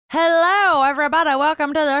Hello, everybody.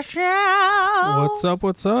 Welcome to the show. What's up?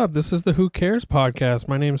 What's up? This is the Who Cares podcast.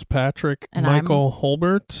 My name's Patrick And Michael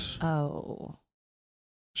Holbert. Oh.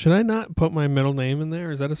 Should I not put my middle name in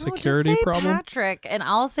there? Is that a security just say problem? Patrick, and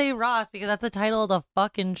I'll say Ross because that's the title of the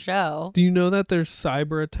fucking show. Do you know that there's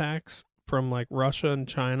cyber attacks from like Russia and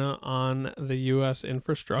China on the U.S.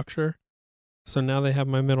 infrastructure? So now they have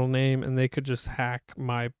my middle name and they could just hack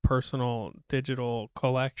my personal digital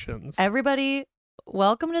collections. Everybody,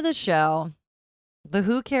 welcome to the show, the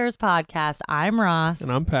Who Cares podcast. I'm Ross.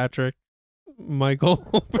 And I'm Patrick Michael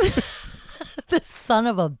Holbert. This son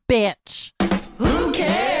of a bitch. Who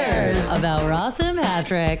cares about Ross and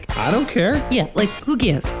Patrick? I don't care. Yeah, like, who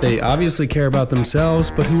gives? They obviously care about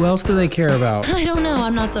themselves, but who else do they care about? I don't know.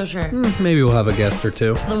 I'm not so sure. Maybe we'll have a guest or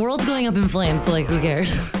two. The world's going up in flames, so, like, who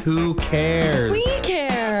cares? Who cares? We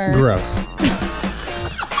care. Gross.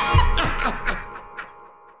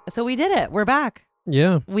 So we did it. We're back.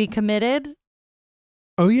 Yeah. We committed.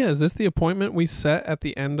 Oh, yeah. Is this the appointment we set at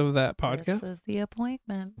the end of that podcast? This is the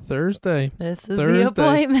appointment. Thursday. This is Thursday. the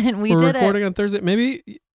appointment. We're did recording it. on Thursday.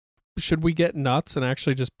 Maybe should we get nuts and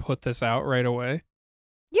actually just put this out right away?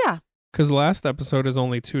 Yeah. Because the last episode is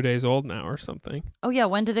only 2 days old now or something. Oh, yeah.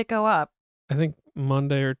 When did it go up? I think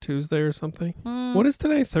Monday or Tuesday or something. What is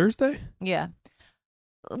today? Thursday? Yeah.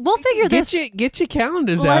 We'll figure this. Get your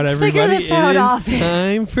calendars Let's out, everybody. figure this out it off. is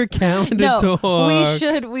time for calendar No,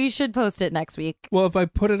 talk. we should post it next week. Well, if I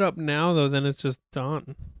put it up now, though, then it's just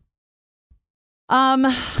done.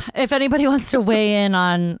 If anybody wants to weigh in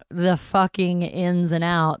on the fucking ins and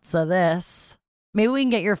outs of this, maybe we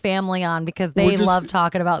can get your family on because they love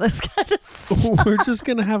talking about this kind of stuff. We're just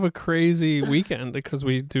going to have a crazy weekend because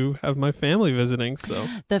we do have my family visiting. So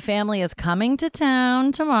The family is coming to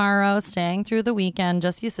town tomorrow, staying through the weekend,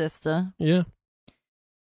 just your sister, yeah,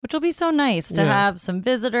 which will be so nice to have some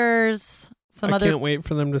visitors, I can't wait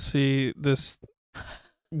for them to see this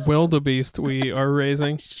wildebeest we are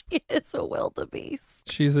raising. She is a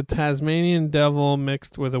wildebeest. She's a Tasmanian devil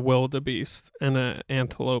mixed with a wildebeest and an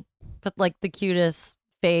antelope. But like the cutest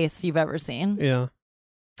face you've ever seen. Yeah.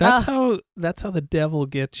 That's how the devil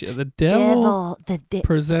gets you. The devil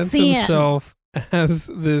presents himself as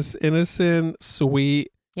this innocent,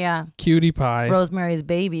 sweet, cutie pie. Rosemary's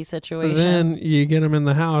Baby situation. Then you get him in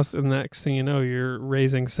the house, and next thing you know, you're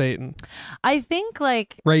raising Satan. I think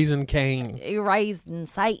like raising Cain. Raising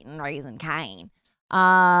Satan, raising Cain.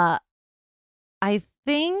 I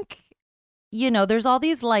think, there's all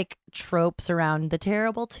these like tropes around the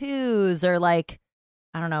terrible twos or like,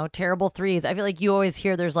 I don't know, terrible threes. I feel like you always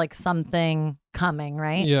hear there's like something coming,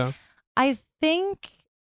 right? Yeah. I think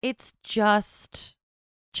it's just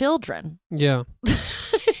children. Yeah.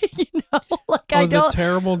 Like I don't. The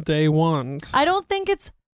terrible day ones. I don't think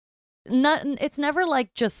it's never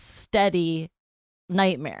like just steady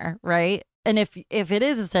nightmare, right? And if it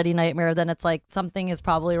is a steady nightmare, then it's like something is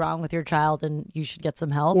probably wrong with your child and you should get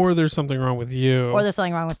some help. Or there's something wrong with you. Or there's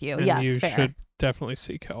something wrong with you. And yes, you fair. should definitely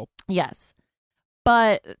seek help. Yes.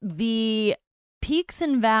 But the peaks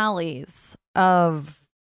and valleys of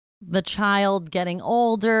the child getting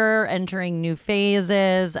older, entering new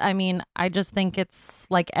phases. I mean, I just think it's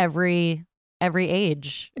like every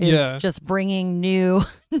age is just bringing new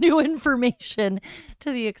information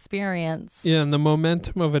to the experience. Yeah, and the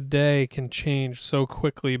momentum of a day can change so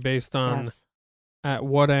quickly based on at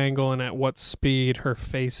what angle and at what speed her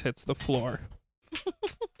face hits the floor.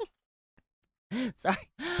 Sorry.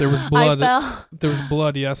 There was blood. There was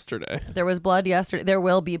blood yesterday. There was blood yesterday. There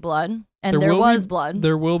will be blood. And there was blood.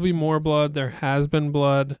 There will be more blood. There has been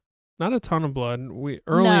blood. Not a ton of blood.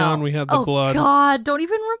 Early on we had the blood. Oh God, don't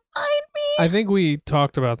even remind me. I think we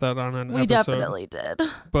talked about that on an episode. We definitely did.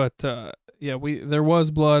 But there was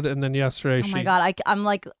blood, and then yesterday my God,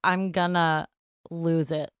 I'm gonna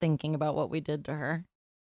lose it thinking about what we did to her.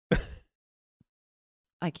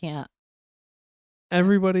 I can't.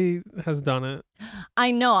 Everybody has done it.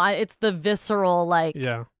 I know. It's the visceral, like.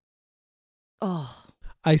 Yeah. Oh.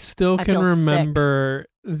 I still can remember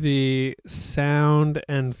the sound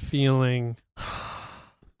and feeling.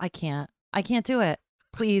 I can't do it.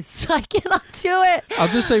 Please. I cannot do it. I'll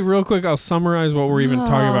just say real quick, I'll summarize what we're even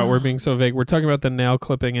talking about. We're being so vague. We're talking about the nail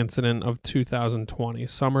clipping incident of 2020,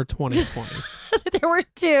 summer 2020. There were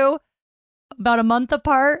two, about a month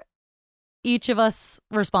apart, each of us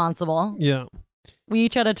responsible. Yeah. We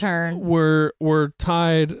each had a turn. We're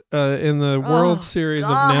tied in the World Series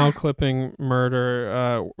of nail clipping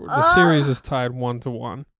murder. The series is tied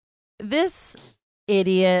 1-1. This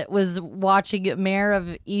idiot was watching Mayor of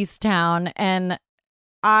Easttown, and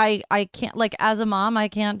I can't, like, as a mom, I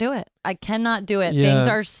can't do it. I cannot do it. Yeah. Things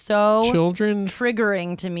are so Children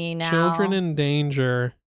triggering to me now. Children in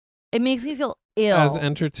danger It makes me feel ill. as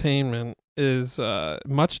entertainment is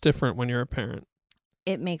much different when you're a parent.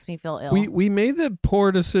 It makes me feel ill. We made the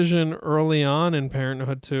poor decision early on in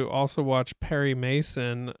parenthood to also watch Perry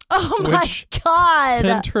Mason, oh my which God.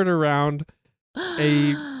 centered around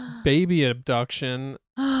a baby abduction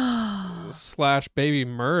 / baby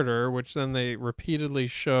murder, which then they repeatedly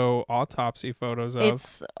show autopsy photos of.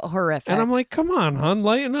 It's horrific. And I'm like, come on, hon,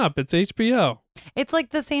 lighten up. It's HBO. It's like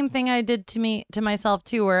the same thing I did to myself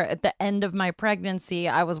too, where at the end of my pregnancy,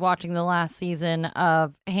 I was watching the last season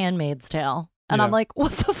of Handmaid's Tale. And Yeah. I'm like,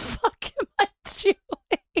 what the fuck am I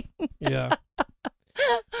doing? Yeah.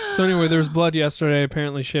 So anyway, there was blood yesterday.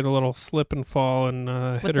 Apparently, she had a little slip and fall and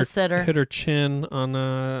With the sitter. hit her chin on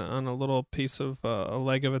a little piece of a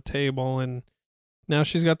leg of a table, and now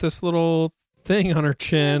she's got this little thing on her There's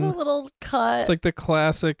chin. a little cut. It's like the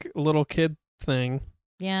classic little kid thing.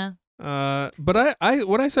 yeah. But I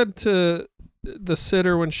what I said to the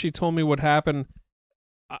sitter when she told me what happened,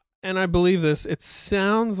 and I believe this, it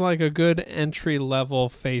sounds like a good entry level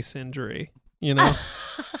face injury. You know.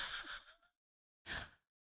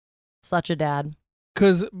 Such a dad.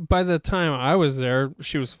 Because by the time I was there,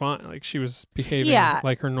 she was fine. Like, she was behaving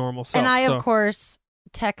like her normal self. And I, so, of course,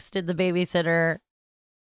 texted the babysitter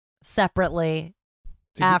separately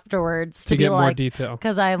afterwards to be get more like, detail.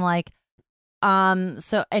 because I'm like,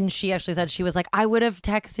 so, and she actually said, she was like, I would have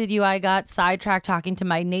texted you. I got sidetracked talking to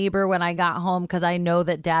my neighbor when I got home because I know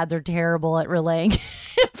that dads are terrible at relaying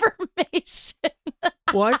information.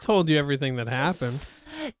 Well, I told you everything that happened.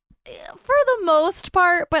 For the most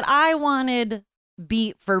part, but I wanted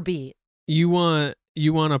beat for beat. You want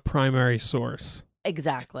a primary source.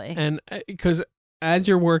 Exactly. And because as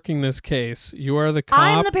you're working this case, you are the cop.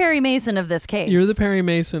 I'm the Perry Mason of this case. You're the Perry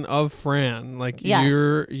Mason of Fran. Like, Yes.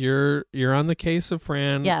 you're on the case of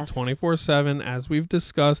Fran. Yes. 24/7. As we've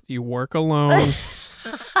discussed, you work alone,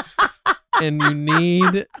 and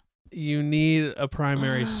you need a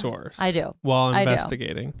primary source. I do. While I do.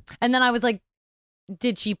 investigating. And then I was like,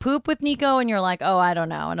 did she poop with Nico? And you're like, oh, I don't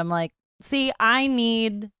know. And I'm like, see, I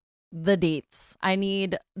need the deets. I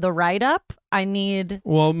need the write-up. I need...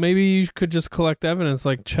 Well, maybe you could just collect evidence,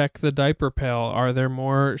 like check the diaper pail. Are there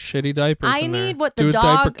more shitty diapers I in there? need what Do the a dog...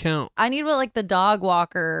 diaper count. I need what, like, the dog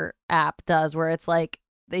walker app does, where it's like,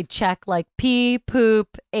 they check, like, pee,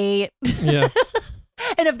 poop, ate. Yeah.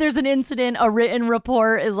 And if there's an incident, a written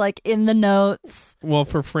report is, like, in the notes. Well,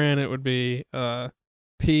 for Fran, it would be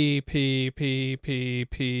pee, pee, pee, pee,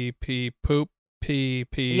 pee, pee, poop, pee,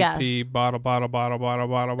 pee, Yes. pee, bottle, bottle, bottle, bottle,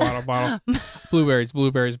 bottle, bottle, bottle. Blueberries,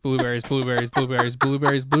 blueberries, blueberries, blueberries, blueberries,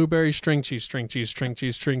 blueberries, blueberries, string cheese, string cheese, string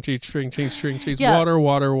cheese, string cheese, string cheese, string cheese, Yeah. water,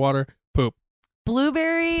 water, water, poop.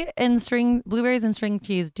 Blueberries and string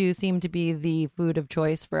cheese do seem to be the food of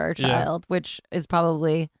choice for our Yeah. child, which is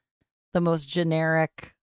probably the most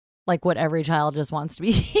generic, like what every child just wants to be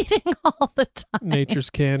eating all the time. Nature's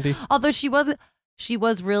candy. Although she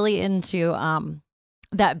was really into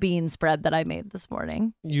that bean spread that I made this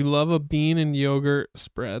morning You love a bean and yogurt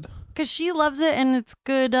spread. because she loves it and it's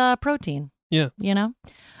good protein. Yeah. You know.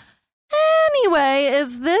 Anyway,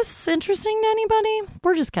 is this interesting to anybody?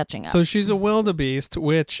 We're just catching up. So she's a wildebeest,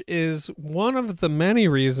 which is one of the many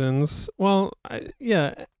reasons. Well,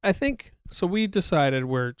 I think so. We decided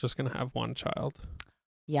we're just going to have one child.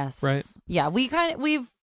 Yes. Right? Yeah, we've kind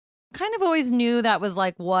of always knew that was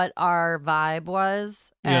like what our vibe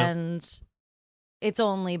was, Yeah. and it's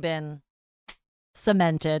only been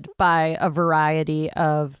cemented by a variety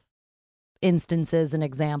of instances and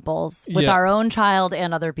examples with Yeah. our own child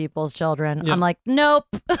and other people's children. Yeah. I'm like, nope,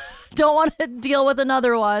 don't want to deal with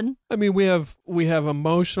another one. I mean, we have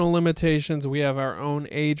emotional limitations. We have our own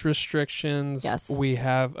age restrictions. Yes. We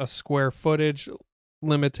have a square footage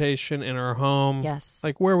limitation in our home. Yes.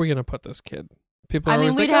 Like, where are we going to put this kid? People are I mean,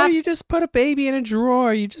 always like, we'd oh, have- you just put a baby in a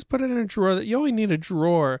drawer. You just put it in a drawer. You only need a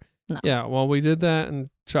drawer. No. Yeah, well, we did that, and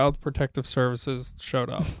Child Protective Services showed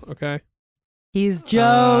up, okay? He's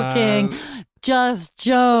joking. Just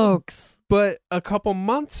jokes. But a couple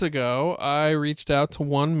months ago, I reached out to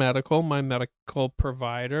One Medical, my medical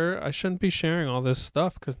provider. I shouldn't be sharing all this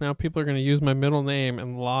stuff because now people are going to use my middle name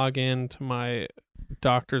and log into my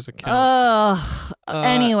doctor's account. Ugh.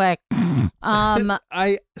 Anyway.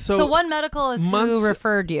 So One Medical is months- who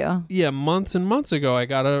referred you. yeah, months and months ago, I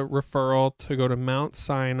got a referral to go to Mount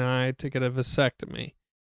Sinai to get a vasectomy.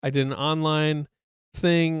 I did an online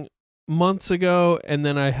thing months ago, and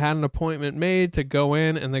then I had an appointment made to go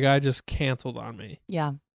in, and the guy just canceled on me.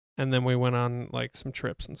 Yeah. And then we went on like some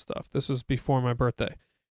trips and stuff. This was before my birthday.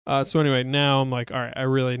 So anyway, now I'm like, all right, I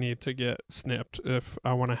really need to get snipped if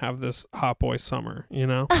I want to have this hot boy summer, you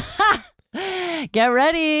know? Get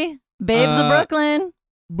ready. Babes of Brooklyn.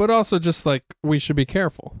 But also just like we should be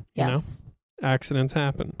careful. You know, Yes. accidents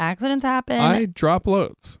happen. Accidents happen. I drop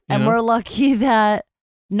loads. and you know? we're lucky that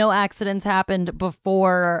no accidents happened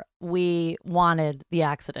before we wanted the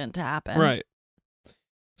accident to happen. Right.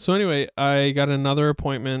 So anyway, I got another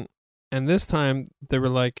appointment, and this time they were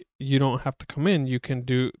like, "You don't have to come in. You can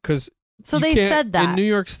do because." So they said that. in New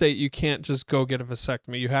York State, you can't just go get a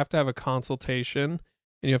vasectomy. You have to have a consultation,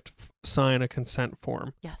 and you have to sign a consent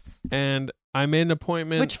form. Yes. And I made an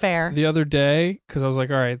appointment Which fair. the other day because I was like,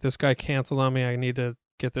 "All right, this guy canceled on me. I need to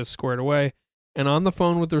get this squared away." And on the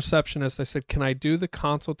phone with the receptionist, I said, "Can I do the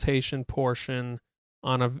consultation portion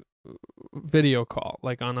on a video call,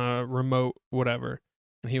 like on a remote, whatever?"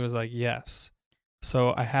 And he was like, "Yes."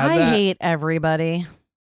 So I had I that. hate everybody.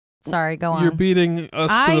 Sorry, go on. You're beating us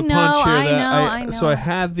to I the know, punch here. I know. So I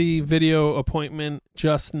had the video appointment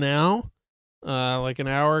just now, like an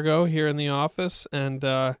hour ago here in the office, and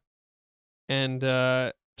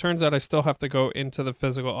turns out I still have to go into the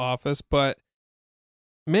physical office. But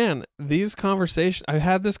man, these conversations, I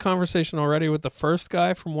had this conversation already with the first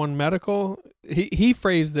guy from One Medical. He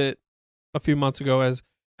phrased it a few months ago as,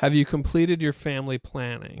 "Have you completed your family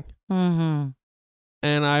planning?" Mm-hmm.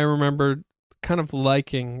 And I remember kind of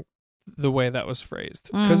liking the way that was phrased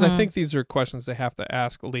because I Mhm. think these are questions they have to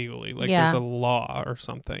ask legally, like Yeah. there's a law or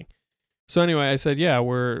something. So anyway, I said, "Yeah,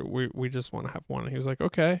 we just want to have one." And he was like,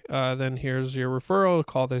 "Okay, then here's your referral.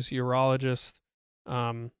 Call this urologist."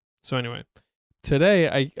 So anyway,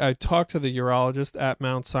 today I talked to the urologist at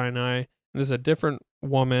Mount Sinai. And this is a different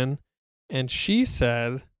woman, and she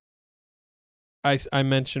said, I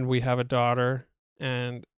mentioned we have a daughter,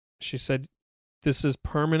 and she said, "This is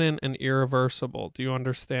permanent and irreversible. Do you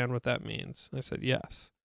understand what that means?" I said,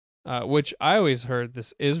 "Yes." Which I always heard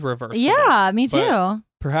this is reversible. Yeah, me But too.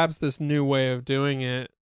 perhaps this new way of doing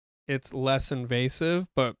it, it's less invasive,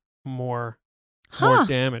 but more Huh.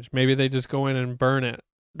 damage. Maybe they just go in and burn it.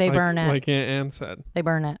 They burn it. Like Aunt Ann said. They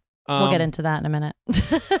burn it. We'll get Um, into that in a minute.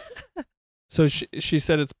 So she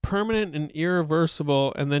said it's permanent and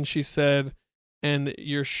irreversible, and then she said, "And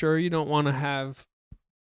you're sure you don't want to have,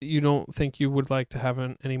 you don't think you would like to have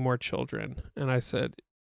any more children?" And I said,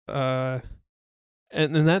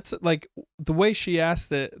 and that's like the way she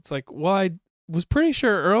asked it. It's like, well, I was pretty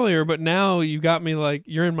sure earlier, but now you got me like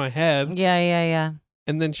you're in my head. Yeah.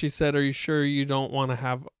 And then she said, "Are you sure you don't want to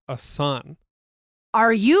have a son?"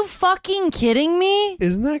 Are you fucking kidding me?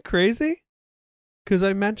 Isn't that crazy? Because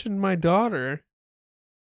I mentioned my daughter.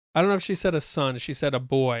 I don't know if she said a son. She said a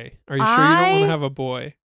boy. Are you sure you don't want to have a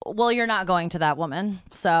boy? Well, you're not going to that woman,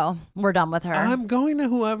 so we're done with her. I'm going to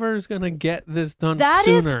whoever's going to get this done That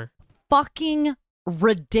is sooner. fucking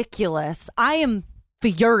ridiculous. I am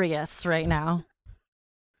furious right now.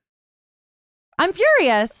 I'm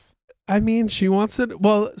furious. I mean, she wants it.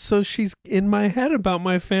 Well, so she's in my head about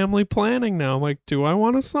my family planning now. I'm like, do I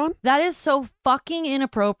want a son? That is so fucking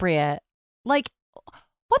inappropriate. Like,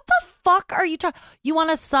 what the fuck are you talking? You want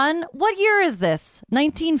a son? What year is this?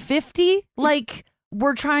 1950? Like,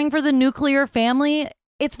 we're trying for the nuclear family?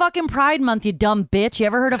 It's fucking Pride Month, you dumb bitch. You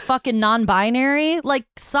ever heard of fucking non-binary? Like,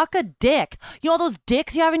 suck a dick. You know all those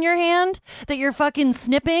dicks you have in your hand that you're fucking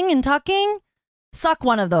snipping and tucking? Suck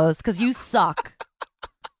one of those, because you suck.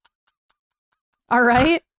 All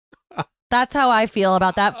right? That's how I feel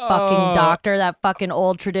about that fucking doctor, that fucking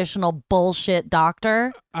old traditional bullshit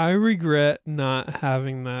doctor. I regret not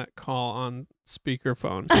having that call on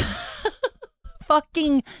speakerphone.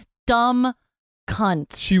 Fucking dumb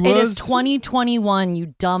cunt. She It is was- 2021,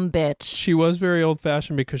 you dumb bitch. She was very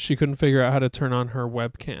old-fashioned because she couldn't figure out how to turn on her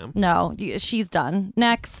webcam. No, she's done.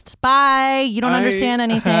 Next. Bye. You don't understand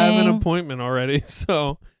anything. I have an appointment already,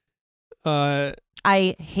 so I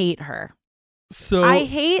hate her. so I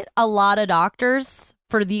hate a lot of doctors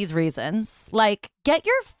for these reasons. Like, get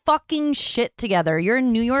your fucking shit together. You're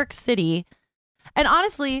in New York City. And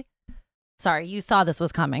honestly, sorry, you saw this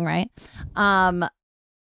was coming, right?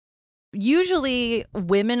 Usually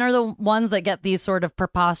women are the ones that get these sort of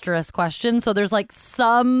preposterous questions. So there's like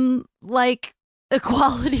some like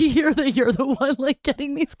equality here that you're the one like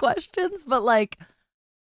getting these questions, but like,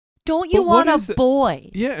 don't you But what want is a it- boy?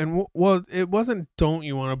 yeah, and well, it wasn't "Don't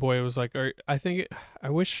you want a boy?" It was like, I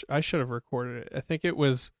wish I should have recorded it. I think it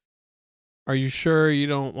was, "Are you sure you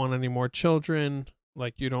don't want any more children?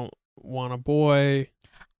 Like you don't want a boy?"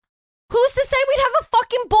 Who's to say we'd have a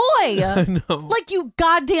fucking boy? I know. Like, you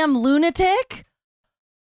goddamn lunatic.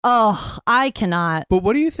 Oh, I cannot. But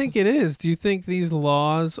what do you think it is? Do you think these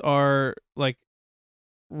laws are like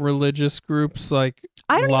religious groups like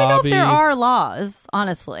I don't even know if there are laws,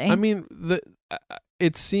 honestly. I mean,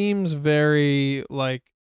 it seems very like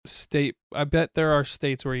state. I bet there are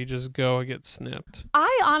states where you just go and get snipped.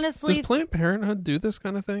 I honestly Does Planned Parenthood do this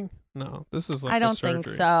kind of thing? No, this is like I don't a surgery.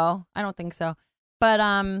 think so. I don't think so. But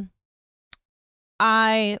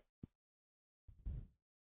I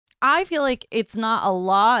feel like it's not a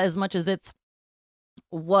law as much as it's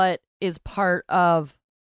what is part of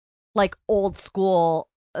like old school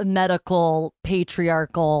medical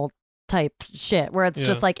patriarchal type shit where it's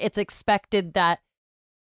just like it's expected that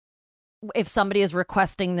if somebody is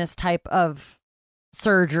requesting this type of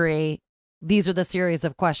surgery, these are the series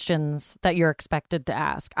of questions that you're expected to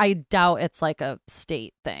ask. I doubt it's like a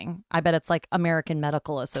state thing. I bet it's like American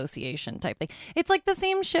Medical Association type thing. It's like the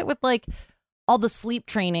same shit with like all the sleep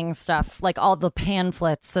training stuff, like all the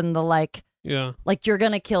pamphlets and the like you're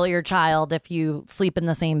gonna kill your child if you sleep in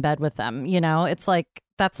the same bed with them. You know, it's like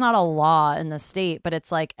that's not a law in the state, but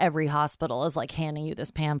it's like every hospital is like handing you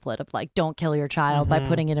this pamphlet of like don't kill your child by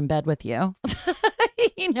putting it in bed with you.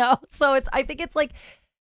 You know, so it's I think it's like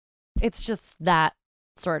it's just that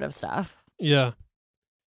sort of stuff. Yeah.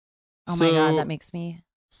 Oh my God, that makes me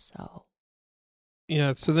so.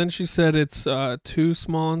 Yeah, so then she said it's 2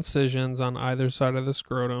 small incisions on either side of the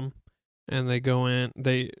scrotum, and they go in,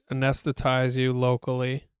 they anesthetize you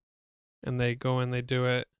locally, and they go in, they do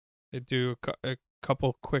it, they do a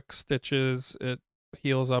couple quick stitches, it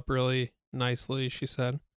heals up really nicely, she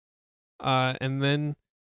said. And then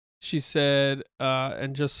she said,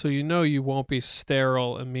 and just so you know, you won't be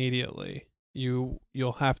sterile immediately.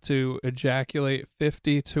 You'll have to ejaculate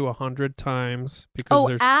 50 to 100 times because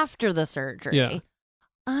there's after the surgery. Yeah.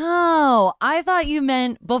 Oh, I thought you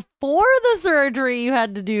meant before the surgery you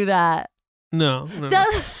had to do that. No.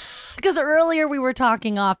 Because earlier we were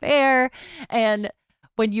talking off air, and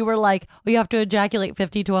when you were like, well, you have to ejaculate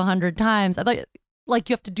 50 to 100 times, I thought like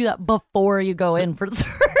you have to do that before you go in for the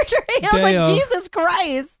surgery. I was like, Jesus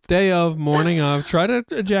Christ. Day of, morning of, try to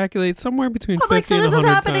ejaculate somewhere between 50 like, so and 100 this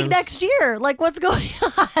is happening times. next year. Like, what's going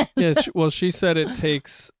on? Yeah, well, she said it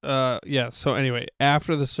takes, so anyway,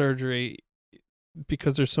 after the surgery,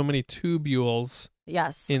 because there's so many tubules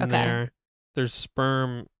in there, there's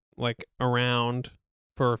sperm like around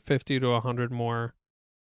for 50 to 100 more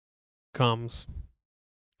comes.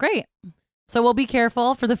 Great. So we'll be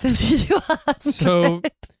careful for the 50 to 100. So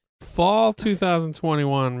fall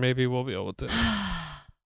 2021, maybe we'll be able to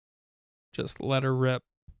just let her rip.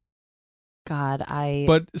 God,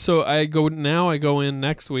 But so I go in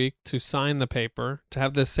next week to sign the paper, to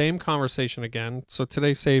have the same conversation again. So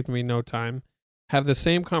today saved me no time. Have the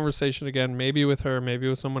same conversation again, maybe with her, maybe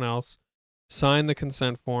with someone else, sign the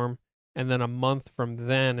consent form, and then a month from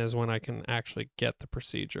then is when I can actually get the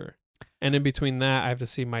procedure. And in between that, I have to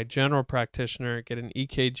see my general practitioner, get an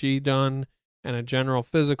EKG done, and a general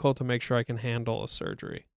physical to make sure I can handle a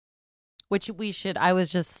surgery. Which we should, I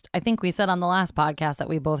think we said on the last podcast that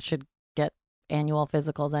we both should get annual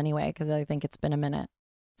physicals anyway, because I think it's been a minute.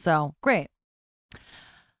 So, great.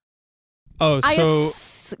 Oh, so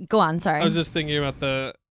go on, sorry. I was just thinking about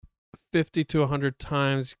the 50 to 100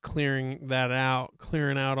 times clearing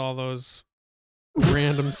out all those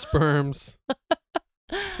random sperms.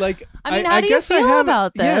 Like, I mean, how do you feel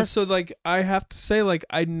about this? Yeah, so like I have to say, like,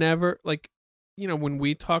 I never, like, you know, when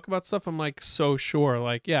we talk about stuff, I'm like so sure,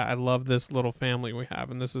 like, yeah, I love this little family we have,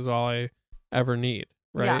 and this is all I ever need,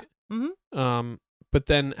 right? Yeah. Mm-hmm. But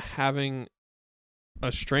then having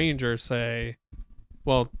a stranger say,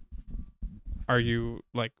 well, are you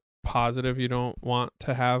like positive you don't want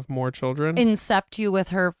to have more children? Incept you with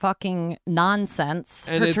her fucking nonsense,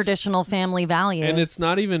 and her traditional family values. And it's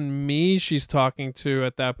not even me she's talking to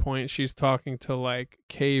at that point. She's talking to like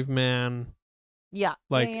caveman. Yeah.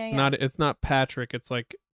 Like it's not Patrick, it's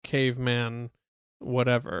like caveman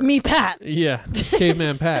whatever. Me Pat. Yeah.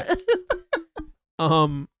 Caveman Pat.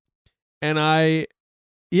 And I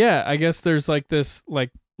guess there's like this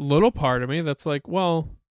like little part of me that's like, well,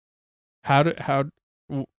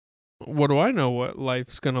 what do I know what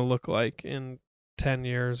life's going to look like in 10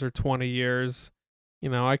 years or 20 years? You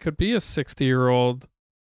know, I could be a 60-year-old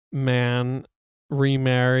man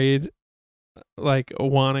remarried, like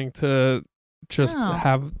wanting to just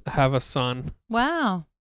have a son. Wow.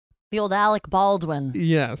 The old Alec Baldwin.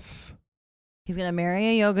 Yes. He's going to marry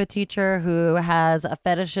a yoga teacher who has a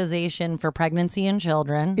fetishization for pregnancy and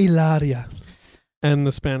children. Hilaria. And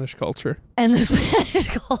the Spanish culture.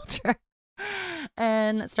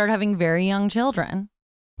 And start having very young children.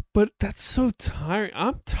 But that's so tiring.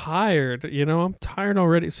 I'm tired. You know, I'm tired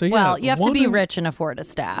already. So yeah. Well, you have to be rich and afford a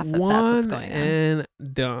staff if that's what's going on. And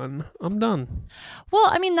done. I'm done. Well,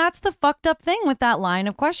 I mean, that's the fucked up thing with that line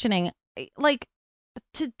of questioning. Like,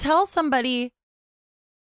 to tell somebody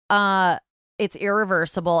it's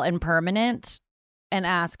irreversible and permanent and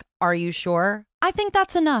ask, are you sure? I think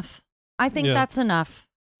that's enough. I think Yeah. that's enough.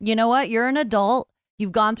 You know what? You're an adult.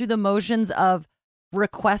 You've gone through the motions of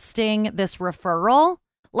requesting this referral.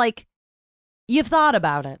 Like, you've thought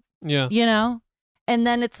about it, Yeah. you know? And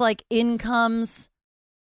then it's like, in comes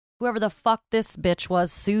whoever the fuck this bitch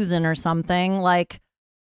was, Susan or something. Like,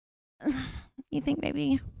 you think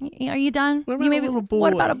maybe, are you done? What about You a maybe, little boy?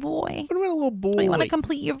 What about a boy? What about a little boy? Don't you want to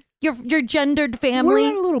complete your gendered What family?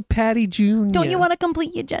 about a little Patty Jr.? Don't you want to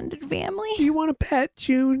complete your gendered family? Do you want a Pat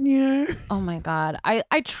Jr.? Oh my God. I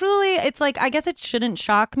truly, it's like, I guess it shouldn't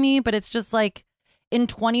shock me, but it's just like in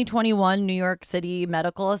 2021 New York City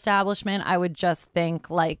medical establishment, I would just think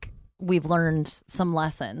like we've learned some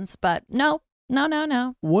lessons. But no.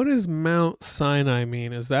 What does Mount Sinai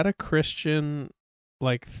mean? Is that a Christian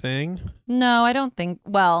like thing? No, I don't think,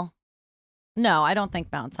 well, no, I don't think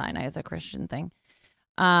Mount Sinai is a Christian thing.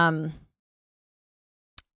 I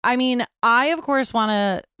mean, I, of course, want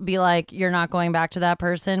to be like, you're not going back to that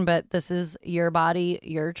person, but this is your body,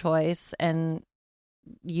 your choice, and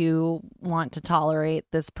you want to tolerate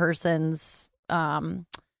this person's. Well,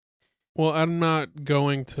 I'm not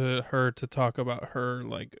going to her to talk about her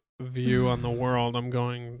like view on the world. I'm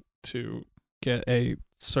going to get a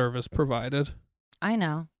service provided. I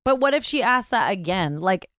know. But what if she asked that again?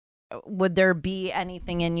 Like, would there be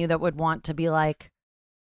anything in you that would want to be like,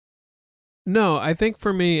 No, I think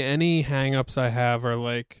for me, any hang-ups I have are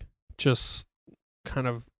like just kind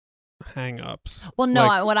of hang-ups. well, no,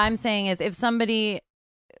 Like, what I'm saying is if somebody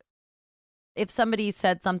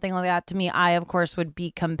said something like that to me, I, of course, would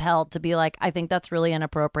be compelled to be like, I think that's really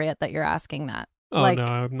inappropriate that you're asking that. oh, like, no,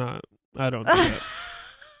 I'm not. I don't do that.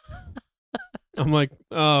 I'm like,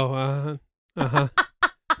 oh, uh-huh.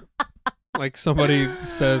 Like somebody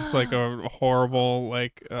says like a horrible,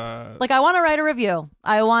 like I want to write a review.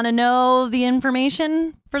 I want to know the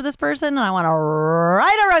information for this person, and I want to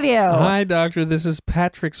write a review. hi, doctor, this is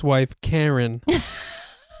Patrick's wife, Karen.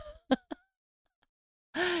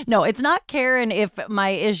 No, it's not Karen if my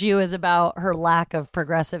issue is about her lack of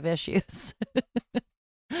progressive issues.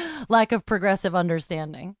 Lack of progressive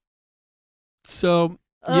understanding. So,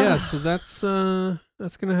 yeah, Ugh. so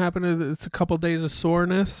that's going to happen. It's a couple days of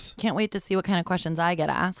soreness Can't wait to see what kind of questions I get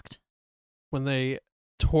asked. when they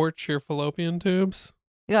torch your fallopian tubes.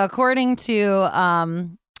 Yeah, according to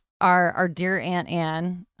our dear Aunt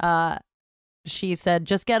Anne, she said,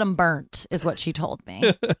 just get them burnt, is what she told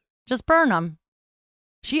me. Just burn them.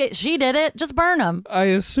 She did it. Just burn them. I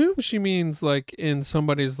assume she means like in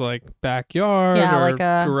somebody's like backyard Yeah, or like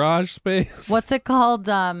a- garage space. What's it called?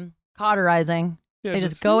 Cauterizing. Yeah, They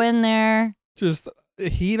just go in there. Just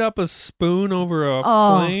heat up a spoon over a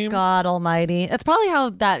Oh, flame. God almighty. That's probably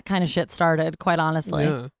how that kind of shit started, quite honestly.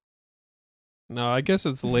 Yeah. No, I guess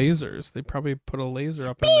it's lasers. They probably put a laser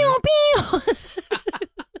up in Pew, pew. there.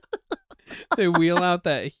 They wheel out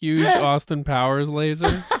that huge Austin Powers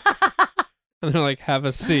laser. And they're like, have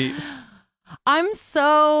a seat.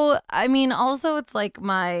 I mean, also it's like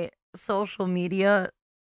my social media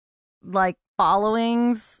like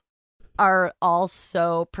followings are all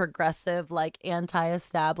so progressive, like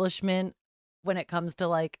anti-establishment when it comes to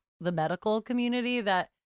like the medical community that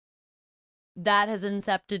has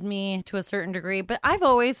incepted me to a certain degree. But I've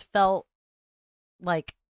always felt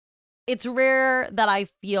like it's rare that I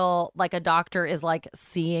feel like a doctor is like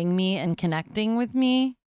seeing me and connecting with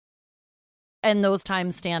me. And those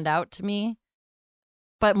times stand out to me.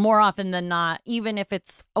 But more often than not, even if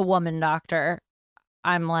it's a woman doctor,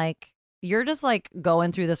 I'm like, you're just like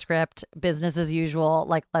going through the script, business as usual,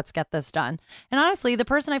 like, let's get this done. And honestly, the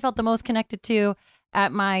person I felt the most connected to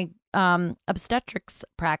at my obstetrics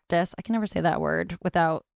practice, I can never say that word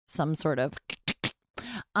without some sort of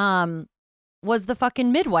was the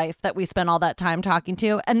fucking midwife that we spent all that time talking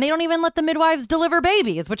to. And they don't even let the midwives deliver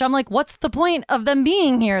babies, which I'm like, what's the point of them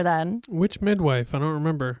being here then? Which midwife? I don't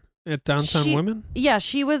remember. At Downtown Women? Yeah,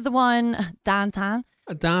 she was the one, downtown.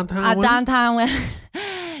 Downtown Women? Downtown.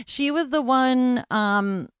 She was the one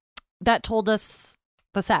that told us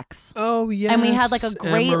the sex. Oh, yes. And we had like a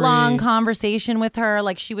great Emery. long conversation with her.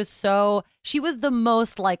 Like she was the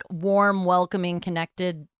most like warm, welcoming,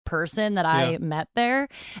 connected person that I met there.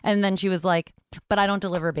 And then she was like, but I don't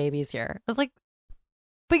deliver babies here. I was like,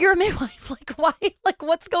 but you're a midwife. Like why? Like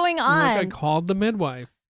what's going on? Like I called the midwife.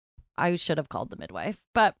 I should have called the midwife,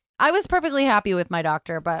 but I was perfectly happy with my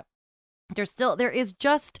doctor. But there is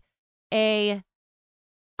just a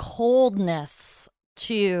coldness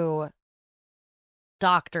to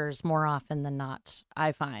doctors more often than not,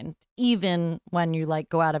 I find, even when you like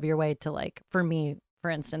go out of your way to like, for me, for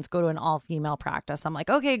instance, go to an all-female practice. I'm like,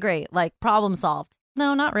 okay, great, like problem solved.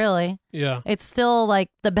 No, not really. Yeah. It's still like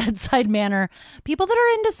the bedside manner. People that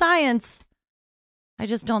are into science, I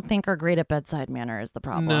just don't think are great at bedside manner is the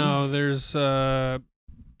problem. No, there's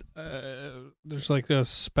like a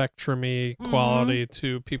spectrum-y quality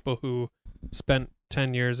to people who spent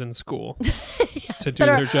 10 years in school to do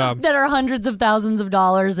their job. That are hundreds of thousands of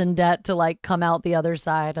dollars in debt to like come out the other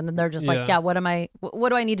side. And then they're just like, yeah, what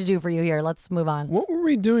do I need to do for you here? Let's move on. What were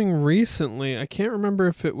we doing recently? I can't remember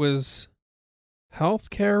if it was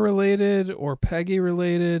healthcare related or Peggy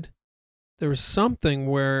related. There was something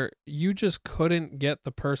where you just couldn't get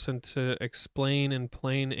the person to explain in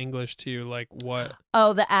plain English to you, like what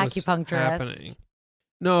the was acupuncturist. happening.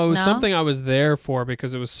 No, it was something I was there for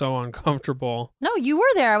because it was so uncomfortable. No, you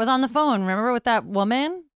were there. I was on the phone. Remember with that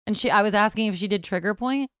woman? And I was asking if she did trigger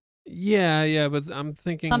point. Yeah, but I'm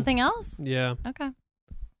thinking something else. Yeah. Okay.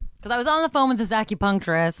 Because I was on the phone with this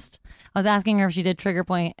acupuncturist. I was asking her if she did trigger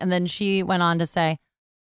point, and then she went on to say,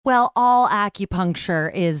 well, all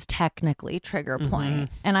acupuncture is technically trigger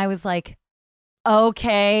point. And I was like,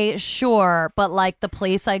 okay, sure. But like the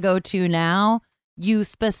place I go to now, you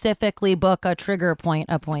specifically book a trigger point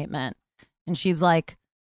appointment. And she's like,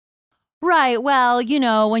 right, well,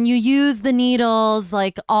 when you use the needles,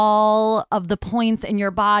 like all of the points in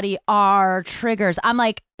your body are triggers. I'm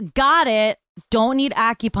like, got it. Don't need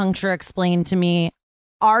acupuncture explained to me.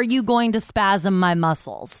 Are you going to spasm my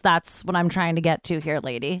muscles? That's what I'm trying to get to here,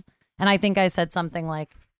 lady. And I think I said something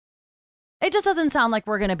like, it just doesn't sound like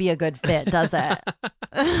we're going to be a good fit, does it?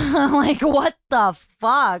 Like, what the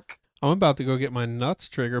fuck? I'm about to go get my nuts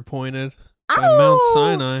trigger pointed by Mount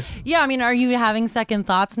Sinai. Yeah, I mean, are you having second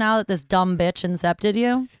thoughts now that this dumb bitch incepted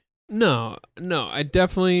you? No. I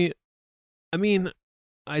definitely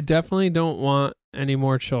don't want any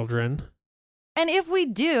more children. And if we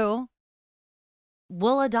do,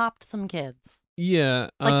 we'll adopt some kids. Yeah.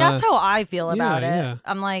 Like, that's how I feel about it. Yeah.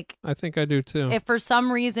 I'm like, I think I do too. If for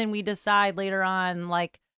some reason we decide later on,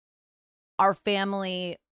 like, our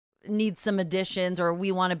family needs some additions or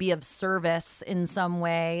we want to be of service in some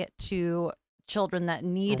way to children that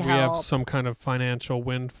need help. We have some kind of financial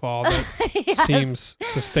windfall that seems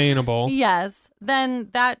sustainable. Yes. Then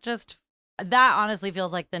that honestly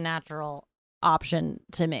feels like the natural option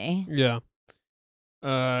to me. Yeah.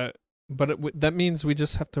 But that means we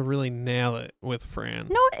just have to really nail it with Fran.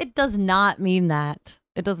 No, it does not mean that.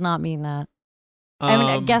 It does not mean that. I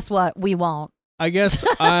mean, guess what? We won't. I guess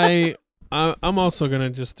I'm also going to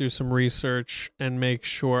just do some research and make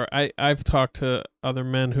sure. I've talked to other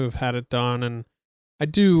men who have had it done, and I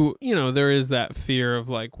do, there is that fear of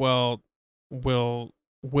like, well, will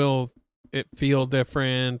it feel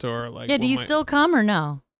different or like... Yeah, do you still come or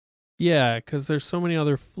no? Yeah, because there's so many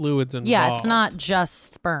other fluids involved. Yeah, it's not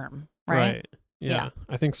just sperm, right? Yeah.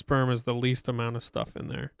 I think sperm is the least amount of stuff in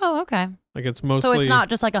there. Oh, okay. Like it's mostly... So it's not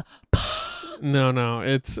just like a... No.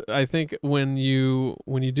 I think when you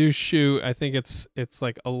do shoot, I think it's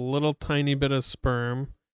like a little tiny bit of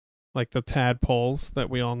sperm, like the tadpoles that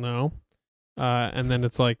we all know. And then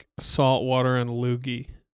it's like salt water and loogie.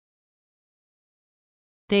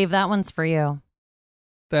 Dave, that one's for you.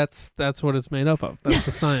 That's what it's made up of. That's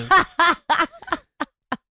the science.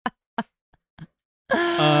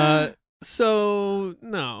 So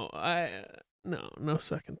no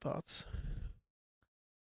second thoughts.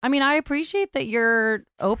 I mean, I appreciate that you're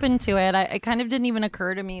open to it. It kind of didn't even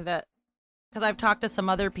occur to me that, because I've talked to some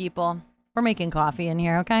other people. We're making coffee in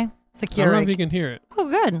here, okay? Secure. I don't know if you can hear it. Oh,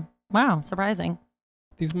 good. Wow, surprising.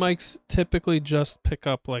 These mics typically just pick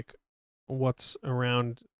up like what's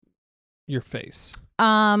around your face.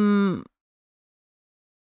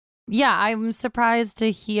 Yeah, I'm surprised to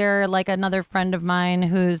hear like another friend of mine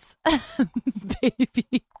who's who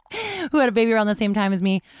had a baby around the same time as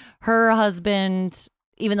me. Her husband,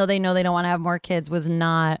 even though they know they don't want to have more kids, was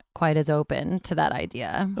not quite as open to that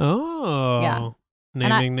idea. Oh, yeah.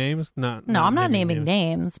 Naming names? No, I'm not naming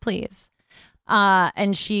names, please.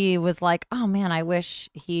 And she was like, "Oh man, I wish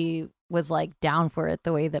he was like down for it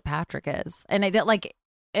the way that Patrick is." And it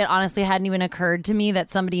honestly hadn't even occurred to me that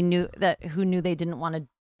somebody who knew they didn't want to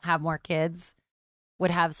have more kids would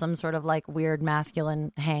have some sort of like weird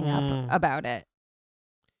masculine hang up about it.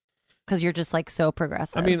 Because you're just like so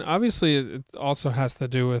progressive. I mean, obviously it also has to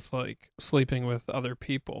do with like sleeping with other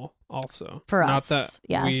people also. For Not us, that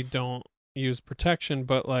yes. we don't use protection,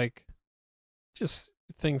 but like just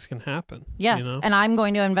things can happen. Yes. And I'm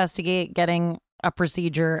going to investigate getting a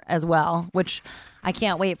procedure as well, which I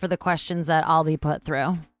can't wait for the questions that I'll be put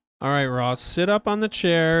through. All right, Ross, sit up on the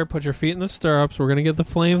chair, put your feet in the stirrups. We're going to get the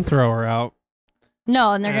flamethrower out.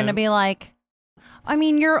 No, and they're going to be like, I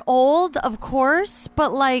mean, you're old, of course,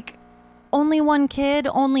 but like, only one kid,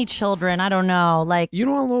 only children. I don't know. Like, You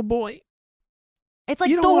don't want a little boy. it's like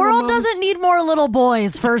you don't the want a world mama's- doesn't need more little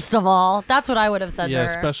boys, first of all. That's what I would have said Yeah, to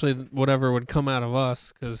her. especially whatever would come out of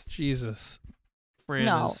us, because Jesus, Fran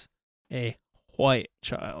No. is a white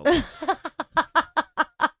child.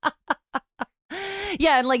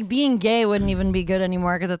 Yeah, and like being gay wouldn't even be good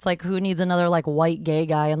anymore because it's like, who needs another like white gay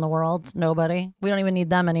guy in the world? Nobody. We don't even need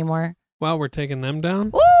them anymore. Wow, we're taking them down?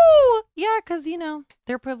 Woo! Yeah, because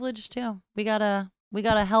they're privileged too. We gotta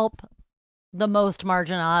help the most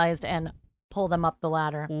marginalized and pull them up the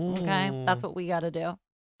ladder. Okay, that's what we gotta do.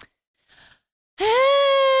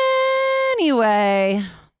 Anyway,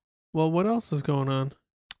 Well, what else is going on?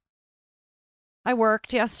 I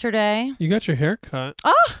worked yesterday. You got your hair cut.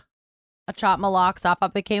 I chopped my locks off. I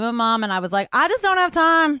became a mom, and I was like, I just don't have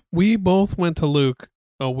time. We both went to Luke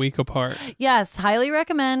a week apart. Yes, highly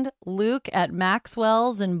recommend Luke at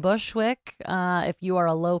Maxwell's in Bushwick. If you are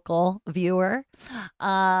a local viewer,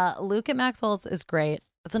 Luke at Maxwell's is great.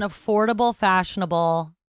 It's an affordable,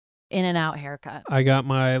 fashionable, in and out haircut. I got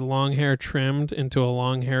my long hair trimmed into a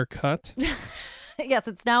long hair cut. Yes,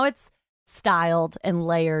 it's styled and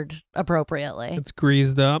layered appropriately. It's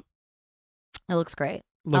greased up. It looks great.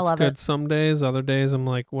 Looks love good it. some days. Other days, I'm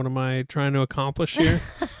like, what am I trying to accomplish here?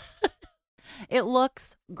 It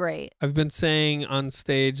looks great. I've been saying on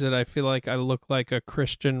stage that I feel like I look like a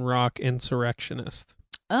Christian rock insurrectionist.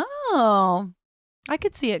 Oh, I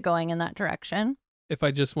could see it going in that direction. If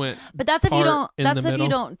I just went But that's if you Part don't. in That's the if you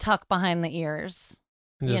middle. don't tuck behind the ears.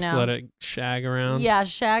 and you just know. let it shag around. Yeah,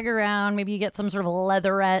 shag around. Maybe you get some sort of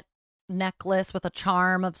leatherette necklace with a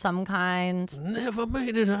charm of some kind. Never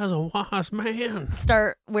made it as a wise man.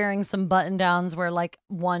 Start wearing some button downs where like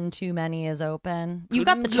one too many is open. You've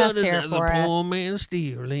got the Couldn't chest cut hair as for a it. poor man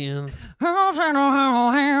stealing.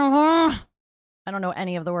 I don't know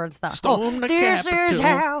any of the words that. Storm the this Capitol. is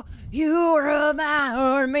how you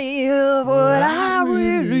remind me of what I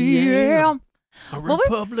really am. A What we-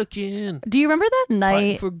 Republican. Do you remember that Fighting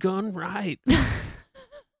night? for gun rights.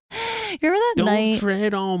 You remember that Don't night?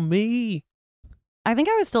 tread on me. I think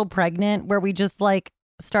I was still pregnant, where we just like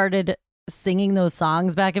started singing those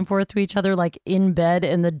songs back and forth to each other, like in bed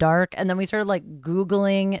in the dark, and then we started like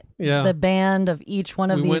Googling Yeah. the band of each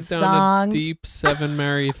one of we these went down songs. a deep 7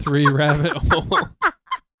 Mary 3 rabbit hole.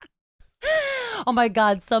 Oh my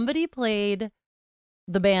God, somebody played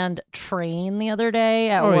the band Train the other day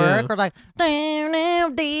at Oh, work. yeah. We're like, damn,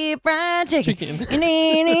 damn, deep fried chicken.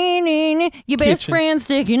 Chicken. Your best Kitchen. friend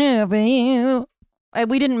sticking up for you.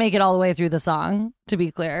 We didn't make it all the way through the song, to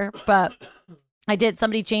be clear, but I did.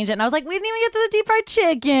 Somebody changed it, and I was like, we didn't even get to the deep fried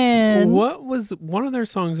chicken. What was one of their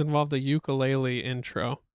songs involved a ukulele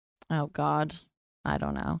intro? Oh God, I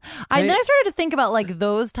don't know. Hey- Then I started to think about like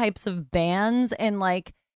those types of bands, and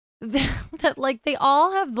like that, like they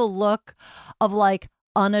all have the look of like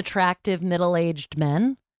unattractive middle-aged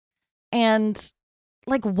men, and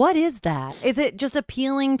like, what is that? Is it just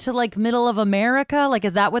appealing to like middle of America? Like,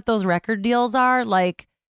 is that what those record deals are? Like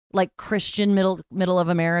Christian middle of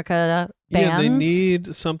America bands? Yeah, they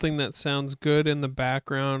need something that sounds good in the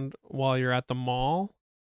background while you're at the mall,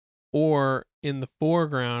 or in the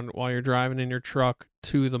foreground while you're driving in your truck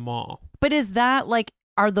to the mall. But is that like,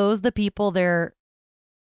 are those the people they're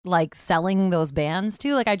like selling those bands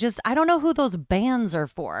to? Like, I don't know who those bands are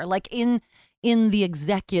for. Like in the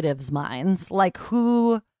executives' minds, like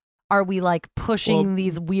who are we like pushing Well,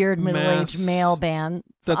 these weird middle-aged mass- male bands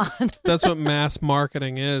on? That's what mass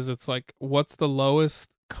marketing is. It's like, what's the lowest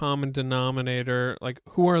common denominator? Like,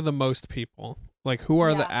 who are the most people? Like, who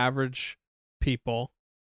are Yeah. the average people?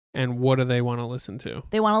 And what do they want to listen to?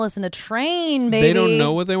 They want to listen to Train, baby. They don't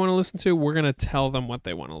know what they want to listen to. We're going to tell them what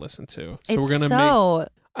they want to listen to. So It's we're going to so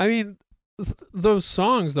I mean, those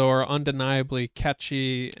songs, though, are undeniably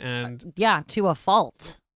catchy and yeah, to a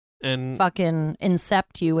fault. Fucking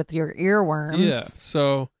incept you with your earworms. yeah.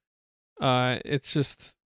 So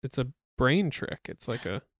it's a brain trick. It's like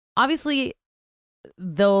a Obviously,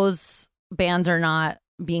 those bands are not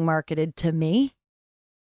being marketed to me,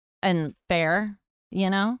 and fair,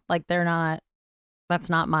 like they're not. That's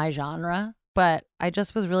not my genre. But I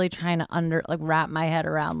just was really trying to wrap my head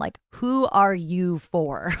around like, who are you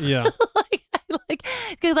for? yeah.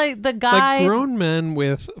 Because the guy, Like grown men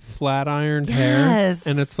with flat ironed hair, Yes.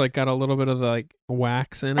 and it's like got a little bit of like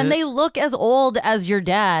wax in it. and they look as old as your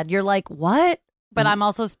dad. You're like, what? But Mm. I'm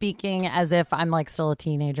also speaking as if I'm like still a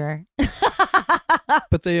teenager.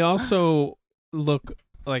 But they also look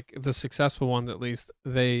like the successful ones. At least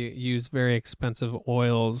they use very expensive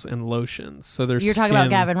oils and lotions. So their You're talking about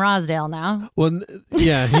skin- Gavin Rosdale now. Well,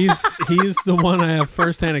 yeah, he's the one I have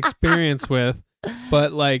firsthand experience with.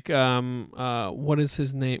 But like, what is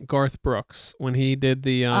his name? Garth Brooks. When he did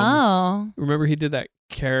the, remember he did that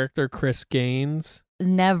character Chris Gaines?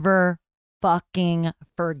 Never fucking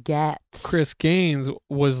forget. Chris Gaines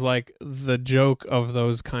was like the joke of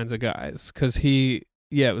those kinds of guys because it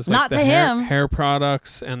was like Not the to him. hair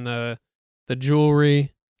products and the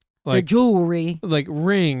jewelry, The like jewelry. like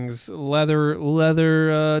rings,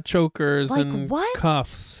 leather chokers, Like, and what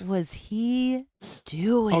cuffs. was he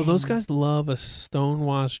doing? Oh, those guys love a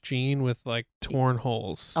stonewashed jean with like torn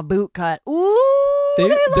holes. A boot cut. Ooh, they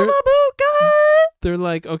love they're- a boot cut. They're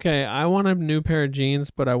like, okay, I want a new pair of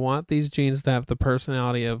jeans, but I want these jeans to have the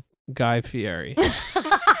personality of Guy Fieri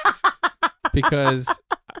because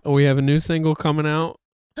we have a new single coming out.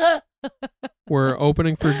 We're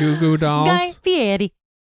opening for Goo Goo Dolls. Guy Fieri.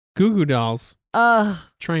 Goo Goo Dolls.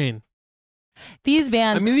 Train. These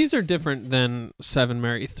bands. I mean, these are different than Seven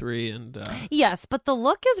Mary 3 and Yes, but the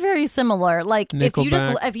look is very similar. Like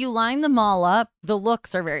Nickelback. if you line them all up, the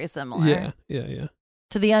looks are very similar. yeah.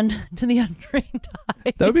 To the untrained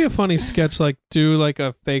eye. That would be a funny sketch. Like, do like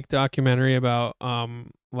a fake documentary about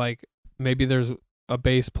like maybe there's a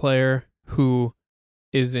bass player who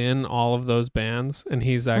is in all of those bands and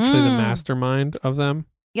he's actually the mastermind of them.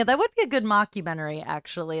 Yeah, that would be a good mockumentary,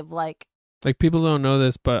 actually, of like people don't know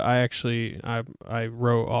this, but I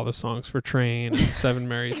wrote all the songs for Train, Seven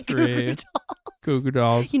Mary 3, Goo Goo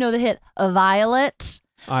Dolls. You know the hit Violet?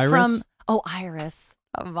 Iris? Iris.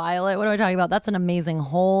 Violet. What am I talking about? That's an amazing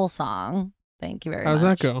whole song. Thank you very How much. does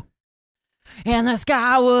that go? And the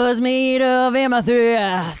sky was made of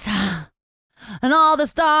amethyst, and all the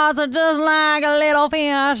stars are just like a little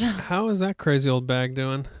fish. How is that crazy old bag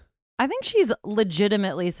doing? I think she's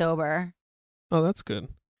legitimately sober. Oh, that's good.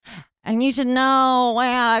 And you should know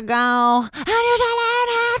where to go, and you should learn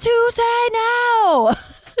how to say no.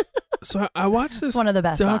 So I watched this It's one of the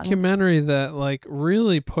best documentary that like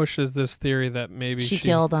really pushes this theory that maybe She she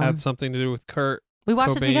killed him. had something to do with Kurt. We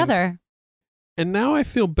watched it Cobain's- together. And now I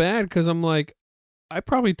feel bad because I'm like, I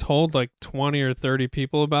probably told like 20 or 30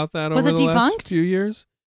 people about that Was over it the last debunked? few years.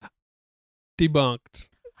 Debunked.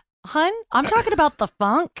 Hun, I'm talking about the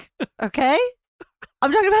funk, okay?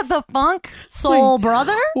 I'm talking about the funk soul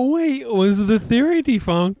brother. Wait, was the theory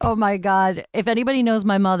defunct? Oh my God. If anybody knows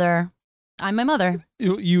my mother, I'm my mother.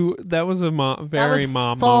 You that was a very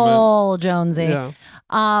mom moment. Full Jonesy. Yeah.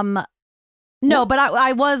 No, but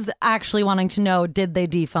I was actually wanting to know, did they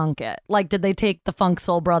defunk it? Like, did they take the funk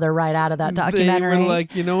soul brother right out of that documentary? They were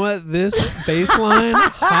like, you know what? This bass line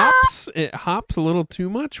hops. It hops a little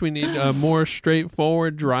too much. We need a more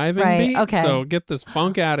straightforward driving Right, beat. okay. So get this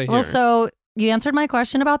funk out of here. Well, so you answered my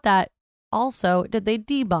question about that. Also, did they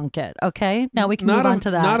debunk it? Okay, now we can move on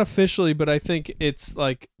to that. Not officially, but I think it's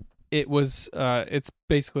like it was. It's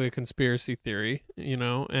basically a conspiracy theory, you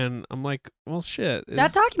know. And I'm like, well, shit.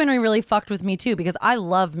 That documentary really fucked with me too because I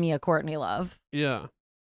love Mia Courtney Love. Yeah.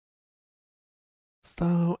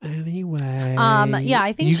 So anyway, yeah,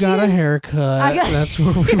 I think you got a she's- haircut. I got That's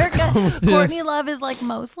where we're going with this. Courtney Love is like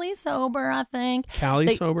mostly sober, I think.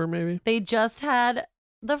 Callie sober, maybe. They just had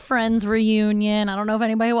the Friends reunion. I don't know if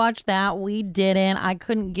anybody watched that. We didn't. I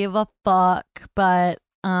couldn't give a fuck, but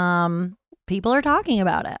people are talking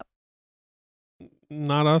about it.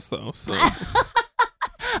 Not us though. So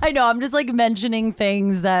I know. I'm just like mentioning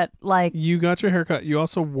things that like you got your haircut. You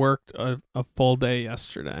also worked a full day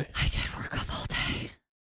yesterday I did work a full day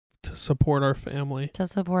to support our family. to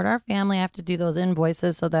support our family. I have to do those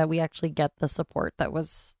invoices so that we actually get the support that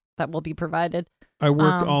will be provided. I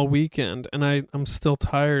worked all weekend, and I'm still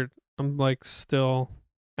tired. I'm like still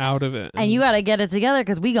out of it. And you got to get it together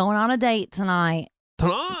because we going on a date tonight.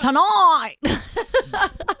 tonight.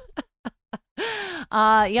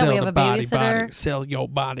 Yeah, Sell we have the a body, babysitter. body. Sell your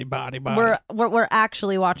body. We're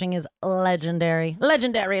actually watching is legendary,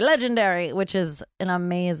 which is an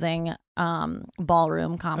amazing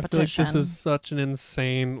ballroom I feel competition. like this is such an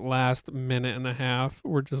insane last minute and a half.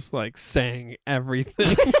 We're just like saying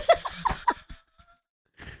everything.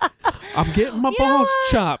 I'm getting my You know balls what?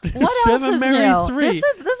 chopped. What Seven else is Mary new? 3.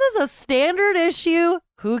 This is a standard issue.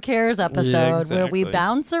 Who cares episode where we exactly.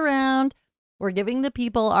 bounce around. We're giving the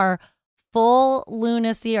people our full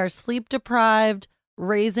lunacy, our sleep deprived,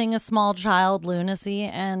 raising a small child lunacy,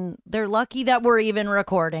 and they're lucky that we're even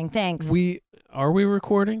recording. Thanks. Are we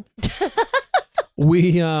recording?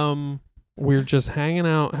 We're just hanging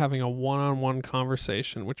out, having a one-on-one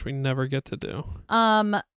conversation, which we never get to do.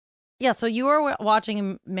 Yeah, so you were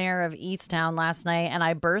watching Mayor of Easttown last night, and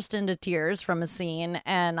I burst into tears from a scene,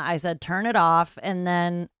 and I said, turn it off, and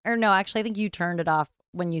then, or no, actually, I think you turned it off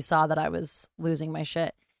when you saw that I was losing my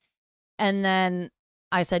shit. And then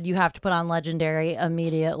I said, you have to put on Legendary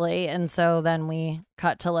immediately. And so then we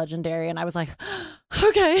cut to Legendary and I was like,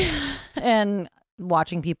 okay. And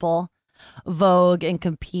watching people vogue and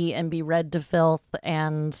compete and be read to filth,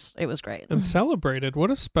 and it was great. And celebrated.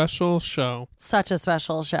 What a special show. Such a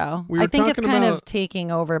special show. We were I think it's talking kind of about-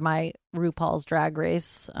 taking over my RuPaul's Drag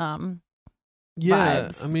Race Yeah,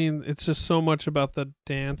 vibes. I mean, it's just so much about the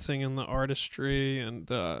dancing and the artistry, and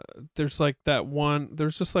there's like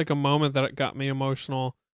there's just like a moment that got me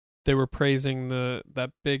emotional. They were praising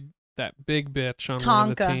that big bitch on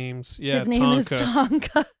one of the Tonka. teams. Yeah, His name Tonka. is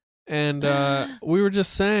Tonka. And we were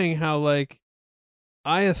just saying how, like,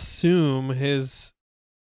 I assume his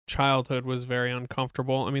childhood was very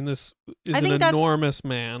uncomfortable. I mean, this is I an think that's- enormous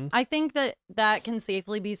man. I think that can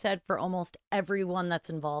safely be said for almost everyone that's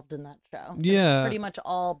involved in that show. Yeah. Pretty much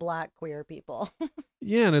all Black queer people.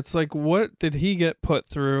 Yeah, and it's like, what did he get put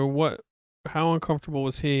through? How uncomfortable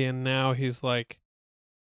was he? And now he's like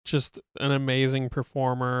just an amazing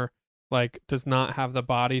performer, like does not have the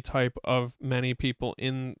body type of many people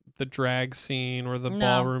in the drag scene or the No.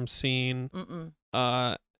 ballroom scene.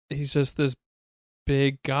 Mm-mm. He's just this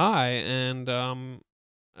big guy, and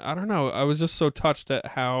I don't know, I was just so touched at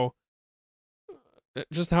how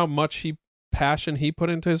much passion he put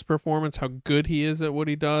into his performance, how good he is at what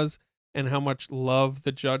he does, and how much love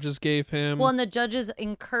the judges gave him. Well, and the judges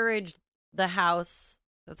encouraged the house,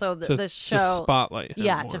 so to the show, spotlight him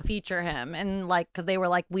yeah, more. to feature him, and like, because they were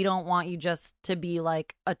like, we don't want you just to be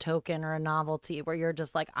like a token or a novelty, where you're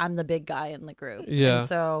just like, I'm the big guy in the group. Yeah. And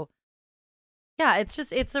so, yeah,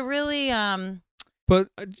 it's a really But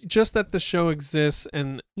just that the show exists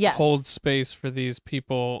and Yes. holds space for these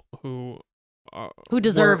people who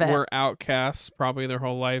deserve it. were outcasts probably their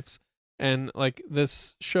whole lives, and like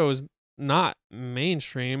this show is not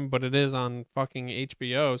mainstream, but it is on fucking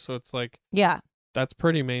HBO, so it's like yeah. that's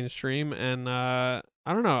pretty mainstream. And I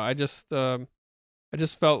don't know, I just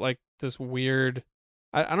felt like this weird.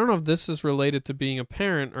 I don't know if this is related to being a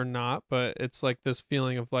parent or not, but it's like this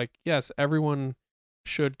feeling of like, yes, everyone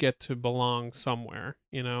should get to belong somewhere,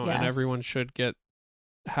 and Yes. everyone should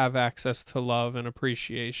have access to love and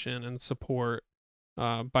appreciation and support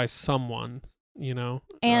by someone,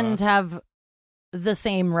 And have the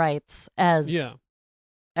same rights as yeah,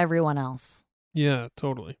 everyone else. yeah,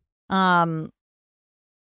 totally. So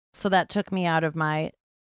that took me out of my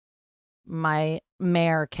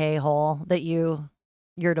Mayor K-hole that you're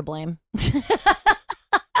to blame.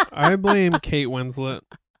 I blame Kate Winslet.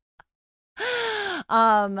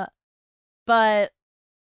 But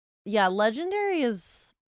yeah, Legendary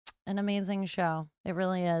is an amazing show. It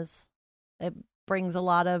really is. It brings a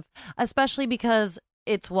lot of, especially because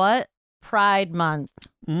it's what? Pride Month.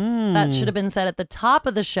 That should have been said at the top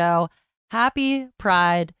of the show. Happy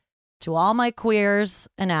Pride to all my queers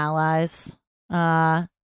and allies.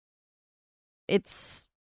 It's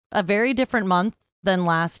a very different month than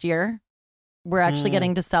last year. We're actually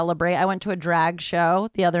getting to celebrate. I went to a drag show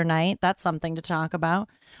the other night. That's something to talk about.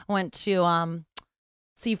 I went to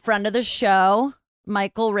see friend of the show,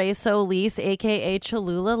 Michael Ray Solis, aka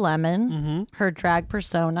Cholula Lemon, Mm-hmm. her drag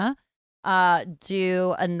persona,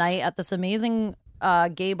 do a night at this amazing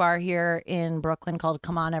gay bar here in Brooklyn called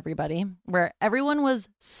Come On Everybody, where everyone was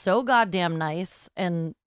so goddamn nice,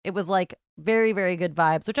 and it was like very, very good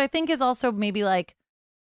vibes, which I think is also maybe like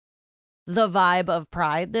the vibe of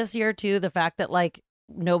Pride this year too. The fact that like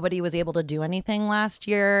nobody was able to do anything last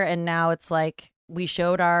year, and now it's like we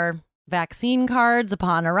showed our vaccine cards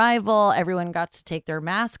upon arrival. Everyone got to take their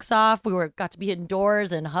masks off. We got to be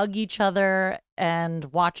indoors and hug each other and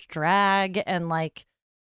watch drag, and like,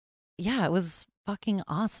 yeah, it was fucking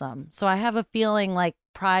awesome. So I have a feeling like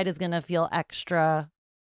Pride is gonna feel extra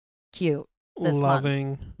cute this month.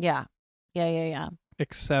 Loving, Yeah.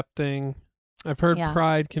 accepting. I've heard Yeah.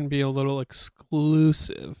 Pride can be a little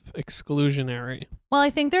exclusionary. Well, I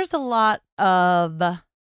think there's a lot of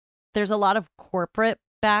corporate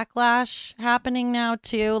backlash happening now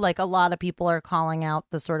too. Like a lot of people are calling out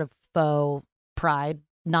the sort of faux pride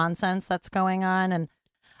nonsense that's going on, and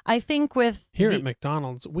I think with Here at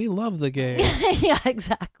McDonald's, we love the gays. yeah,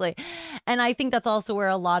 exactly. And I think that's also where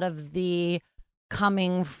a lot of the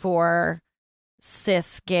coming for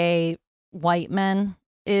cis gay white men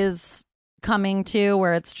is coming to,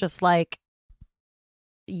 where it's just like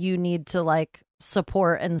you need to like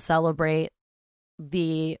support and celebrate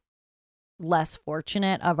the less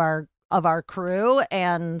fortunate of our crew,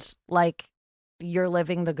 and like you're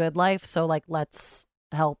living the good life, so like let's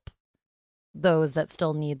help those that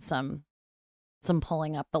still need some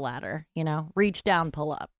pulling up the ladder, reach down,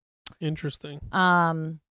 pull up. Interesting.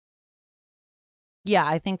 Yeah,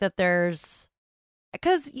 I think that there's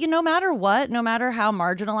because no matter what, no matter how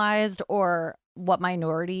marginalized or what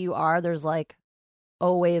minority you are, there's like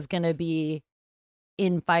always going to be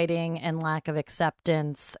infighting and lack of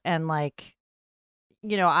acceptance. And like,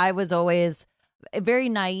 I was always very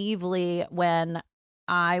naively, when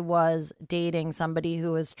I was dating somebody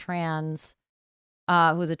who was trans,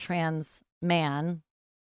 who was a trans man,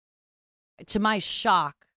 to my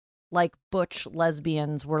shock, like butch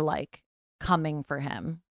lesbians were like coming for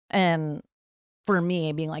him. And for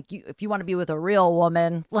me, being like, if you want to be with a real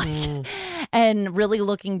woman, like, and really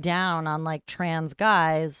looking down on like trans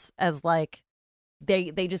guys as like,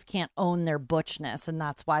 they just can't own their butchness, and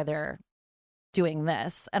that's why they're doing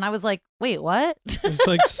this. And I was like, wait, what? There's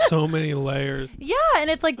like so many layers. Yeah, and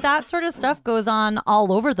it's like that sort of stuff goes on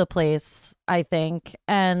all over the place, I think.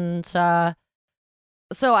 And so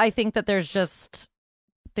I think that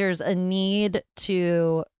there's a need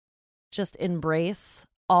to just embrace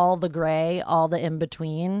all the gray, all the in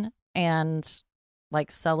between, and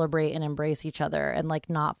like celebrate and embrace each other, and like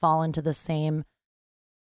not fall into the same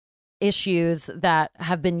issues that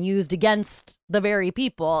have been used against the very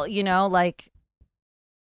people, like,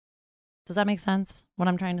 does that make sense, what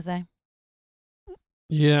I'm trying to say?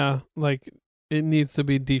 Yeah, like it needs to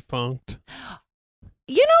be defunct.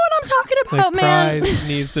 You know what I'm talking about, like, man. Pride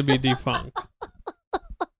needs to be defunct.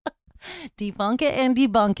 Defunk it and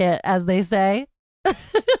debunk it, as they say.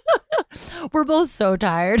 We're both so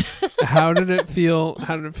tired. How did it feel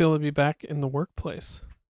to be back in the workplace?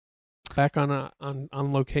 Back on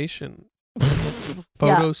location.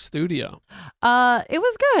 Photo studio. It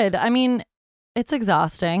was good. I mean, it's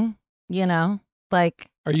exhausting, like,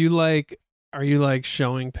 Are you like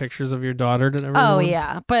showing pictures of your daughter to everyone? Oh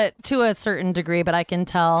yeah, but to a certain degree, but I can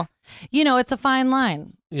tell, it's a fine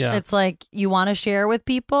line. Yeah. It's like you want to share with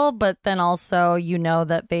people, but then also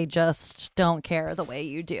that they just don't care the way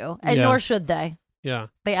you do, and nor should they. Yeah.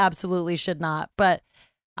 They absolutely should not. But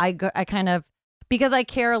I kind of, because I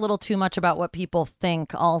care a little too much about what people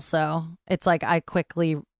think also, it's like I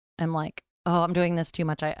quickly am like, oh, I'm doing this too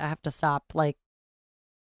much. I have to stop. Like,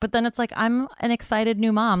 but then it's like, I'm an excited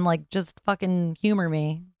new mom. Like, just fucking humor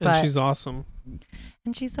me. And she's awesome.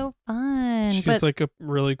 And she's so fun. She's like a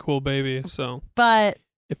really cool baby. So, but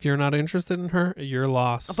if you're not interested in her, you're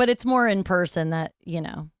lost. But it's more in person that,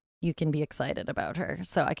 you can be excited about her.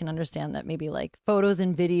 So I can understand that maybe like photos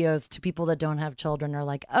and videos to people that don't have children are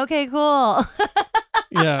like, okay, cool.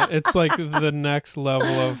 Yeah, it's like the next level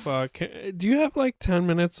of, do you have like 10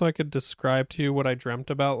 minutes so I could describe to you what I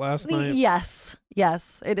dreamt about last night? Yes.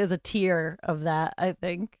 It is a tier of that, I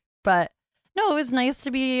think. But no, it was nice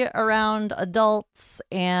to be around adults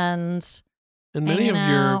and many of out.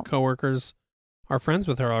 Your coworkers are friends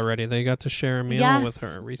with her already. They got to share a meal with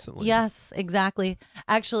her recently. Yes, exactly.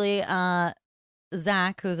 Actually,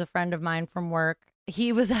 Zach, who's a friend of mine from work,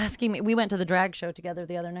 he was asking me, we went to the drag show together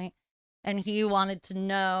the other night, and he wanted to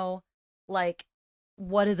know, like,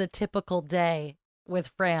 what is a typical day with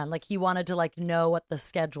Fran? Like, he wanted to, like, know what the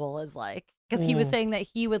schedule is like. Because he was saying that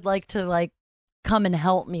he would like to, like, come and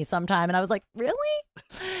help me sometime. And I was like, really?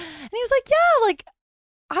 And he was like, yeah, like,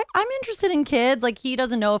 I'm interested in kids. Like, he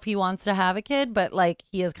doesn't know if he wants to have a kid, but, like,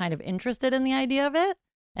 he is kind of interested in the idea of it.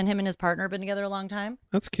 And him and his partner have been together a long time.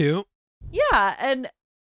 That's cute. Yeah. And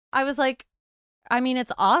I was like, I mean,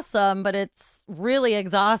 it's awesome, but it's really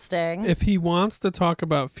exhausting. If he wants to talk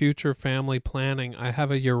about future family planning, I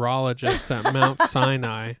have a urologist at Mount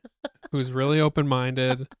Sinai who's really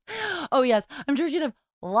open-minded. Oh, yes. I'm sure she'd have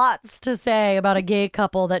lots to say about a gay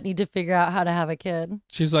couple that need to figure out how to have a kid.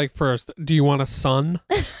 She's like, first, do you want a son?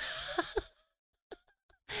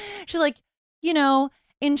 She's like,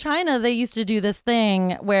 in China, they used to do this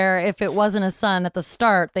thing where if it wasn't a son at the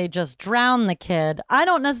start, they just drown the kid. I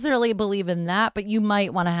don't necessarily believe in that, but you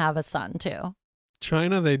might want to have a son too.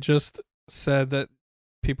 China, they just said that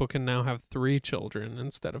people can now have 3 children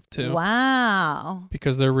instead of 2. Wow.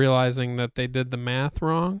 Because they're realizing that they did the math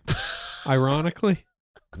wrong, ironically.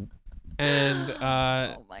 And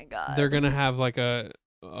oh my God. They're going to have like a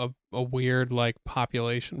weird like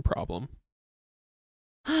population problem.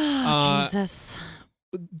 Jesus.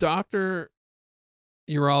 Dr.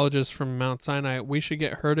 Urologist from Mount Sinai, we should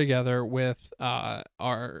get her together with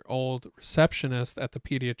our old receptionist at the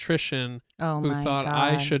pediatrician who thought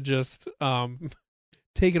I should just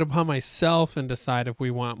take it upon myself and decide if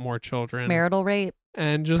we want more children. Marital rape.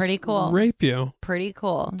 And just pretty cool. Rape you. Pretty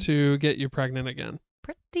cool. To get you pregnant again.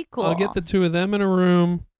 Pretty cool. I'll get the 2 of them in a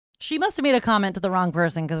room. She must have made a comment to the wrong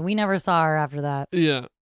person because we never saw her after that. Yeah.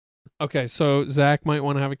 Okay, so Zach might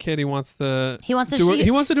want to have a kid. He wants to. He wants to. He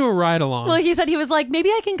wants to do a ride along. Well, he said he was like, maybe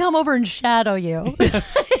I can come over and shadow you.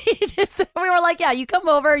 Yes. We were like, yeah, you come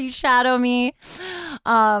over, you shadow me.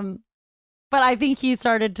 But I think he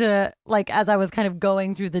started to, like, as I was kind of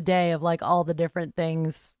going through the day of like all the different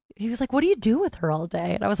things, he was like, what do you do with her all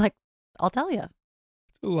day? And I was like, I'll tell you.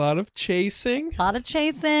 A lot of chasing. A lot of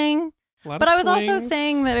chasing. But But I was also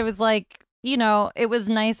saying that it was like, you know, it was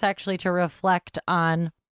nice actually to reflect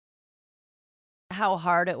on how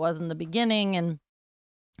hard it was in the beginning, and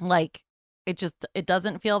like it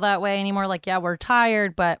doesn't feel that way anymore. Like, yeah, we're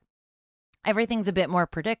tired, but everything's a bit more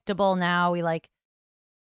predictable now. We like,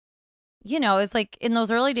 you know, it's like in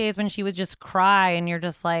those early days when she would just cry and you're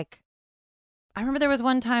just like, I remember there was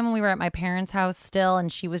one time when we were at my parents' house still,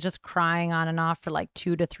 and she was just crying on and off for like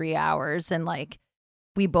 2 to 3 hours, and like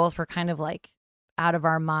we both were kind of like out of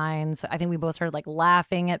our minds. I think we both started like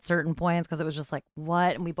laughing at certain points because it was just like,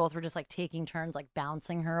 what? And we both were just like taking turns like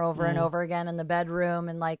bouncing her over and over again in the bedroom,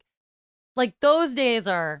 and like those days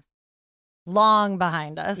are long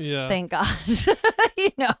behind us. Yeah. Thank God.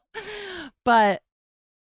 You know, but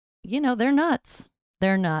you know, they're nuts.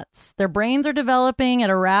 They're nuts. Their brains are developing at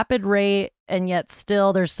a rapid rate, and yet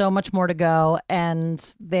still there's so much more to go.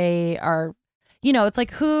 And they are, you know, it's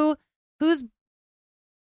like who's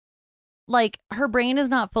like, her brain is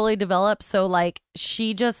not fully developed. So like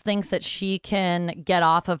she just thinks that she can get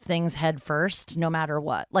off of things head first, no matter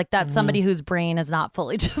what. Like that's somebody whose brain is not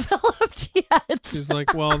fully developed yet. She's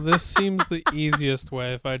like, well, this seems the easiest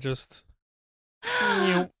way if I just.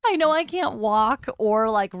 I know I can't walk or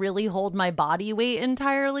like really hold my body weight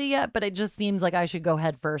entirely yet, but it just seems like I should go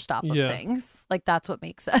head first off of things. Like that's what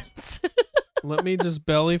makes sense. Let me just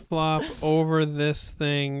belly flop over this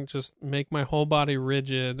thing, just make my whole body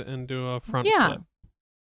rigid and do a front flip.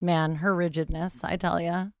 Man, her rigidness, I tell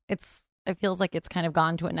you, it feels like it's kind of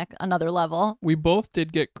gone to another level. We both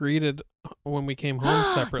did get greeted when we came home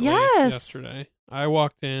separately yesterday. I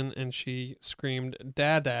walked in and she screamed,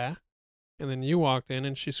 Dada. And then you walked in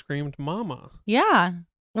and she screamed, Mama. Yeah,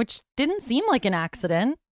 which didn't seem like an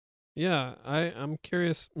accident. Yeah, I'm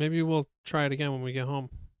curious. Maybe we'll try it again when we get home.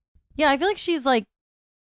 Yeah, I feel like she's like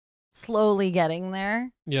slowly getting there.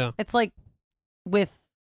 Yeah. It's like with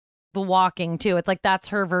the walking too. It's like that's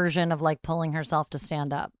her version of like pulling herself to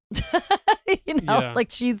stand up. You know, like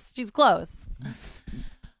she's close.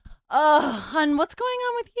 Oh, hun, what's going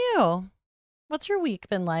on with you? What's your week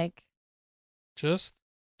been like? Just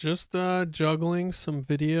juggling some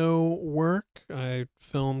video work. I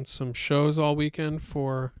filmed some shows all weekend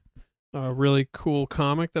for a really cool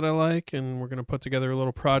comic that I like, and we're going to put together a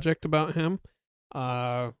little project about him.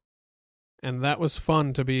 And that was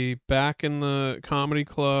fun to be back in the comedy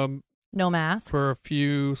club. No masks? For a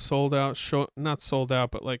few sold out not sold out,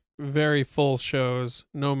 but like very full shows,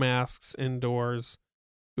 no masks, indoors.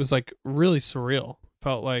 It was like really surreal.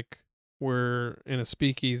 Felt like we're in a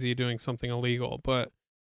speakeasy doing something illegal, but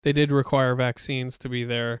they did require vaccines to be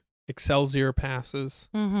there. Excelsior passes.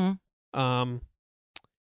 Mm-hmm.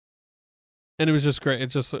 And it was just great. It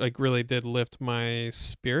just like really did lift my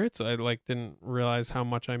spirits. I like didn't realize how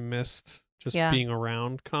much I missed just being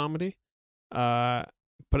around comedy.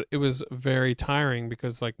 But it was very tiring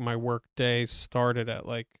because like my work day started at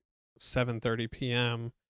like 7:30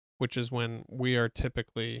 p.m., which is when we are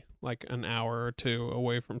typically like an hour or two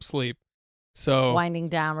away from sleep. So winding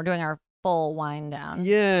down. We're doing our full wind down.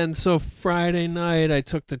 Yeah, and so Friday night I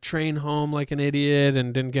took the train home like an idiot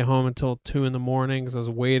and didn't get home until 2 a.m. because I was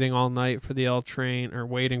waiting all night for the L train, or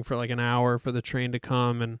waiting for like an hour for the train to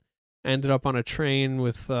come, and ended up on a train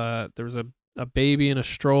with there was a baby in a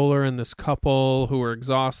stroller and this couple who were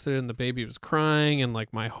exhausted, and the baby was crying, and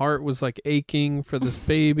like my heart was like aching for this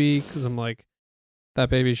baby because I'm like, that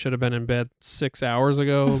baby should have been in bed 6 hours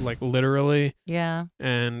ago, like literally. Yeah.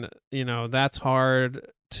 And you know, that's hard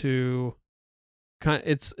to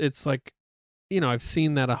it's like, you know, I've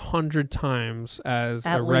seen that 100 times as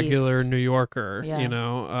At a regular least. New Yorker, Yeah. you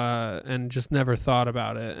know, and just never thought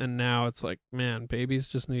about it. And now it's like, man, babies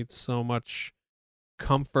just need so much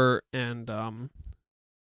comfort and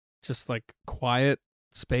just like quiet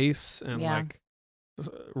space and like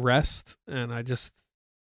rest. And I just,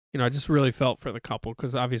 you know, I just really felt for the couple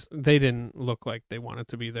because obviously they didn't look like they wanted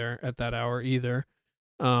to be there at that hour either.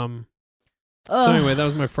 So anyway, that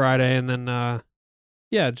was my Friday, and then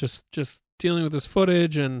just dealing with this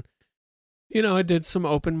footage, and you know, I did some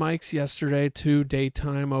open mics yesterday, 2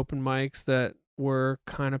 daytime open mics that were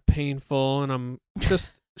kind of painful, and I'm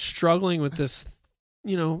just struggling with this,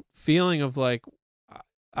 you know, feeling of like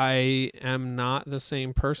I am not the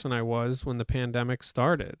same person I was when the pandemic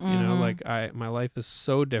started. You know, like my life is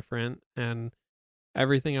so different, and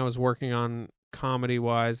everything I was working on comedy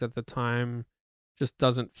wise at the time just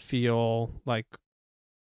doesn't feel like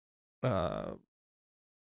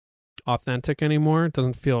authentic anymore. It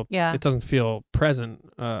doesn't feel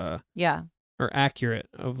present Yeah. or accurate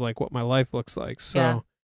of like what my life looks like. So Yeah.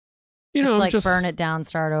 you know, It's I'm like just burn it down,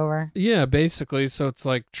 start over. Yeah, basically. So it's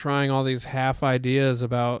like trying all these half ideas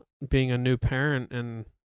about being a new parent, and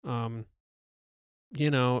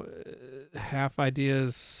half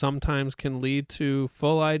ideas sometimes can lead to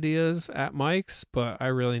full ideas at Mike's, but I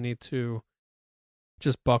really need to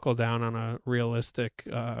just buckle down on a realistic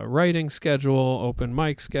writing schedule, open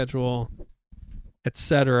mic schedule,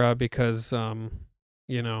 etc. Because the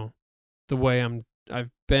way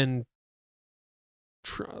I've been.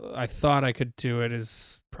 I thought I could do it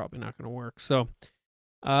is probably not going to work. So,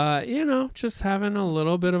 just having a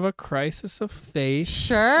little bit of a crisis of faith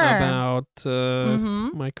about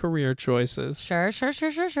my career choices. Sure.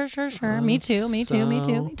 Me too.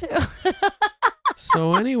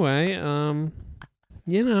 So anyway,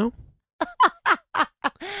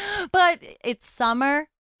 But it's summer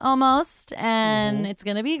almost, and it's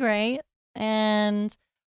going to be great. And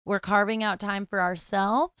we're carving out time for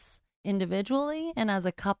ourselves individually and as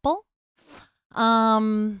a couple,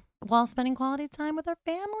 while spending quality time with our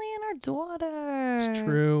family and our daughter. It's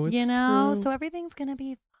true. So everything's gonna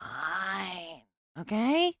be fine.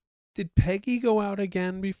 Okay. Did Peggy go out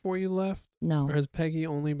again before you left? No. Or has Peggy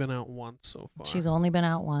only been out once so far? She's only been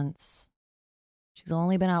out once.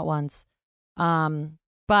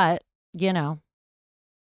 But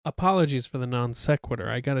Apologies for the non sequitur.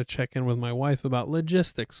 I got to check in with my wife about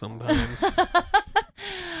logistics sometimes.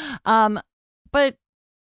 But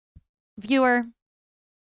viewer,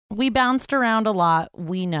 we bounced around a lot,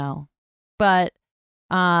 we know. But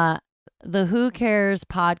the Who Cares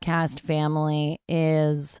podcast family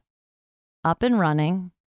is up and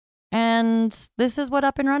running. And this is what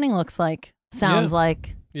up and running looks like. Sounds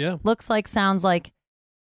like. Yeah. Looks like, sounds like,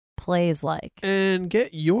 plays like. And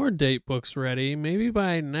get your date books ready. Maybe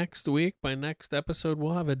by next week, by next episode,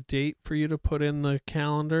 we'll have a date for you to put in the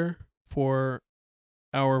calendar for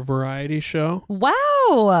our variety show.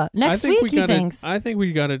 Wow. Next week, he thinks. I think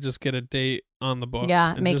we got to just get a date on the books.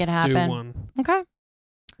 Yeah, and make just it happen. Do one. Okay.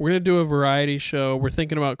 We're going to do a variety show. We're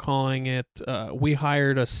thinking about calling it, We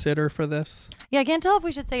Hired a Sitter for This. Yeah, I can't tell if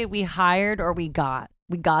we should say we hired or we got.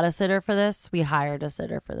 We got a sitter for this. We hired a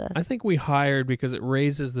sitter for this. I think we hired because it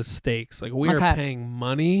raises the stakes. Like we are paying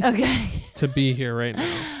money to be here right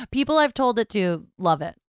now. People I've told it to love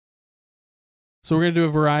it. So we're going to do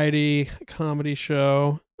a variety comedy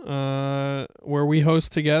show where we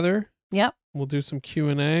host together. Yep. We'll do some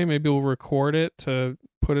Q&A. Maybe we'll record it to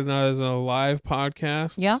put it as a live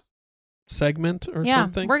podcast segment or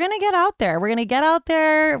something. We're going to get out there. We're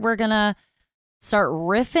going to start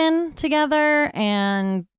riffing together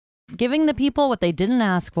and giving the people what they didn't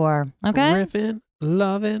ask for. Okay? Riffing,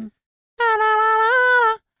 loving.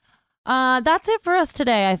 That's it for us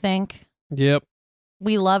today, I think. Yep.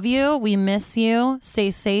 We love you. We miss you. Stay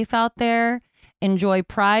safe out there. Enjoy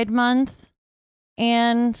Pride Month.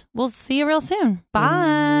 And we'll see you real soon.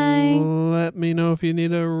 Bye. Let me know if you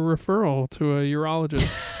need a referral to a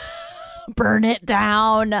urologist. Burn it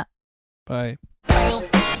down. Bye.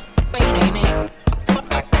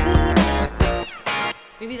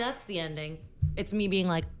 Maybe that's the ending. It's me being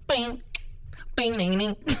like, bang, bang, bang,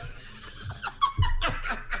 bang.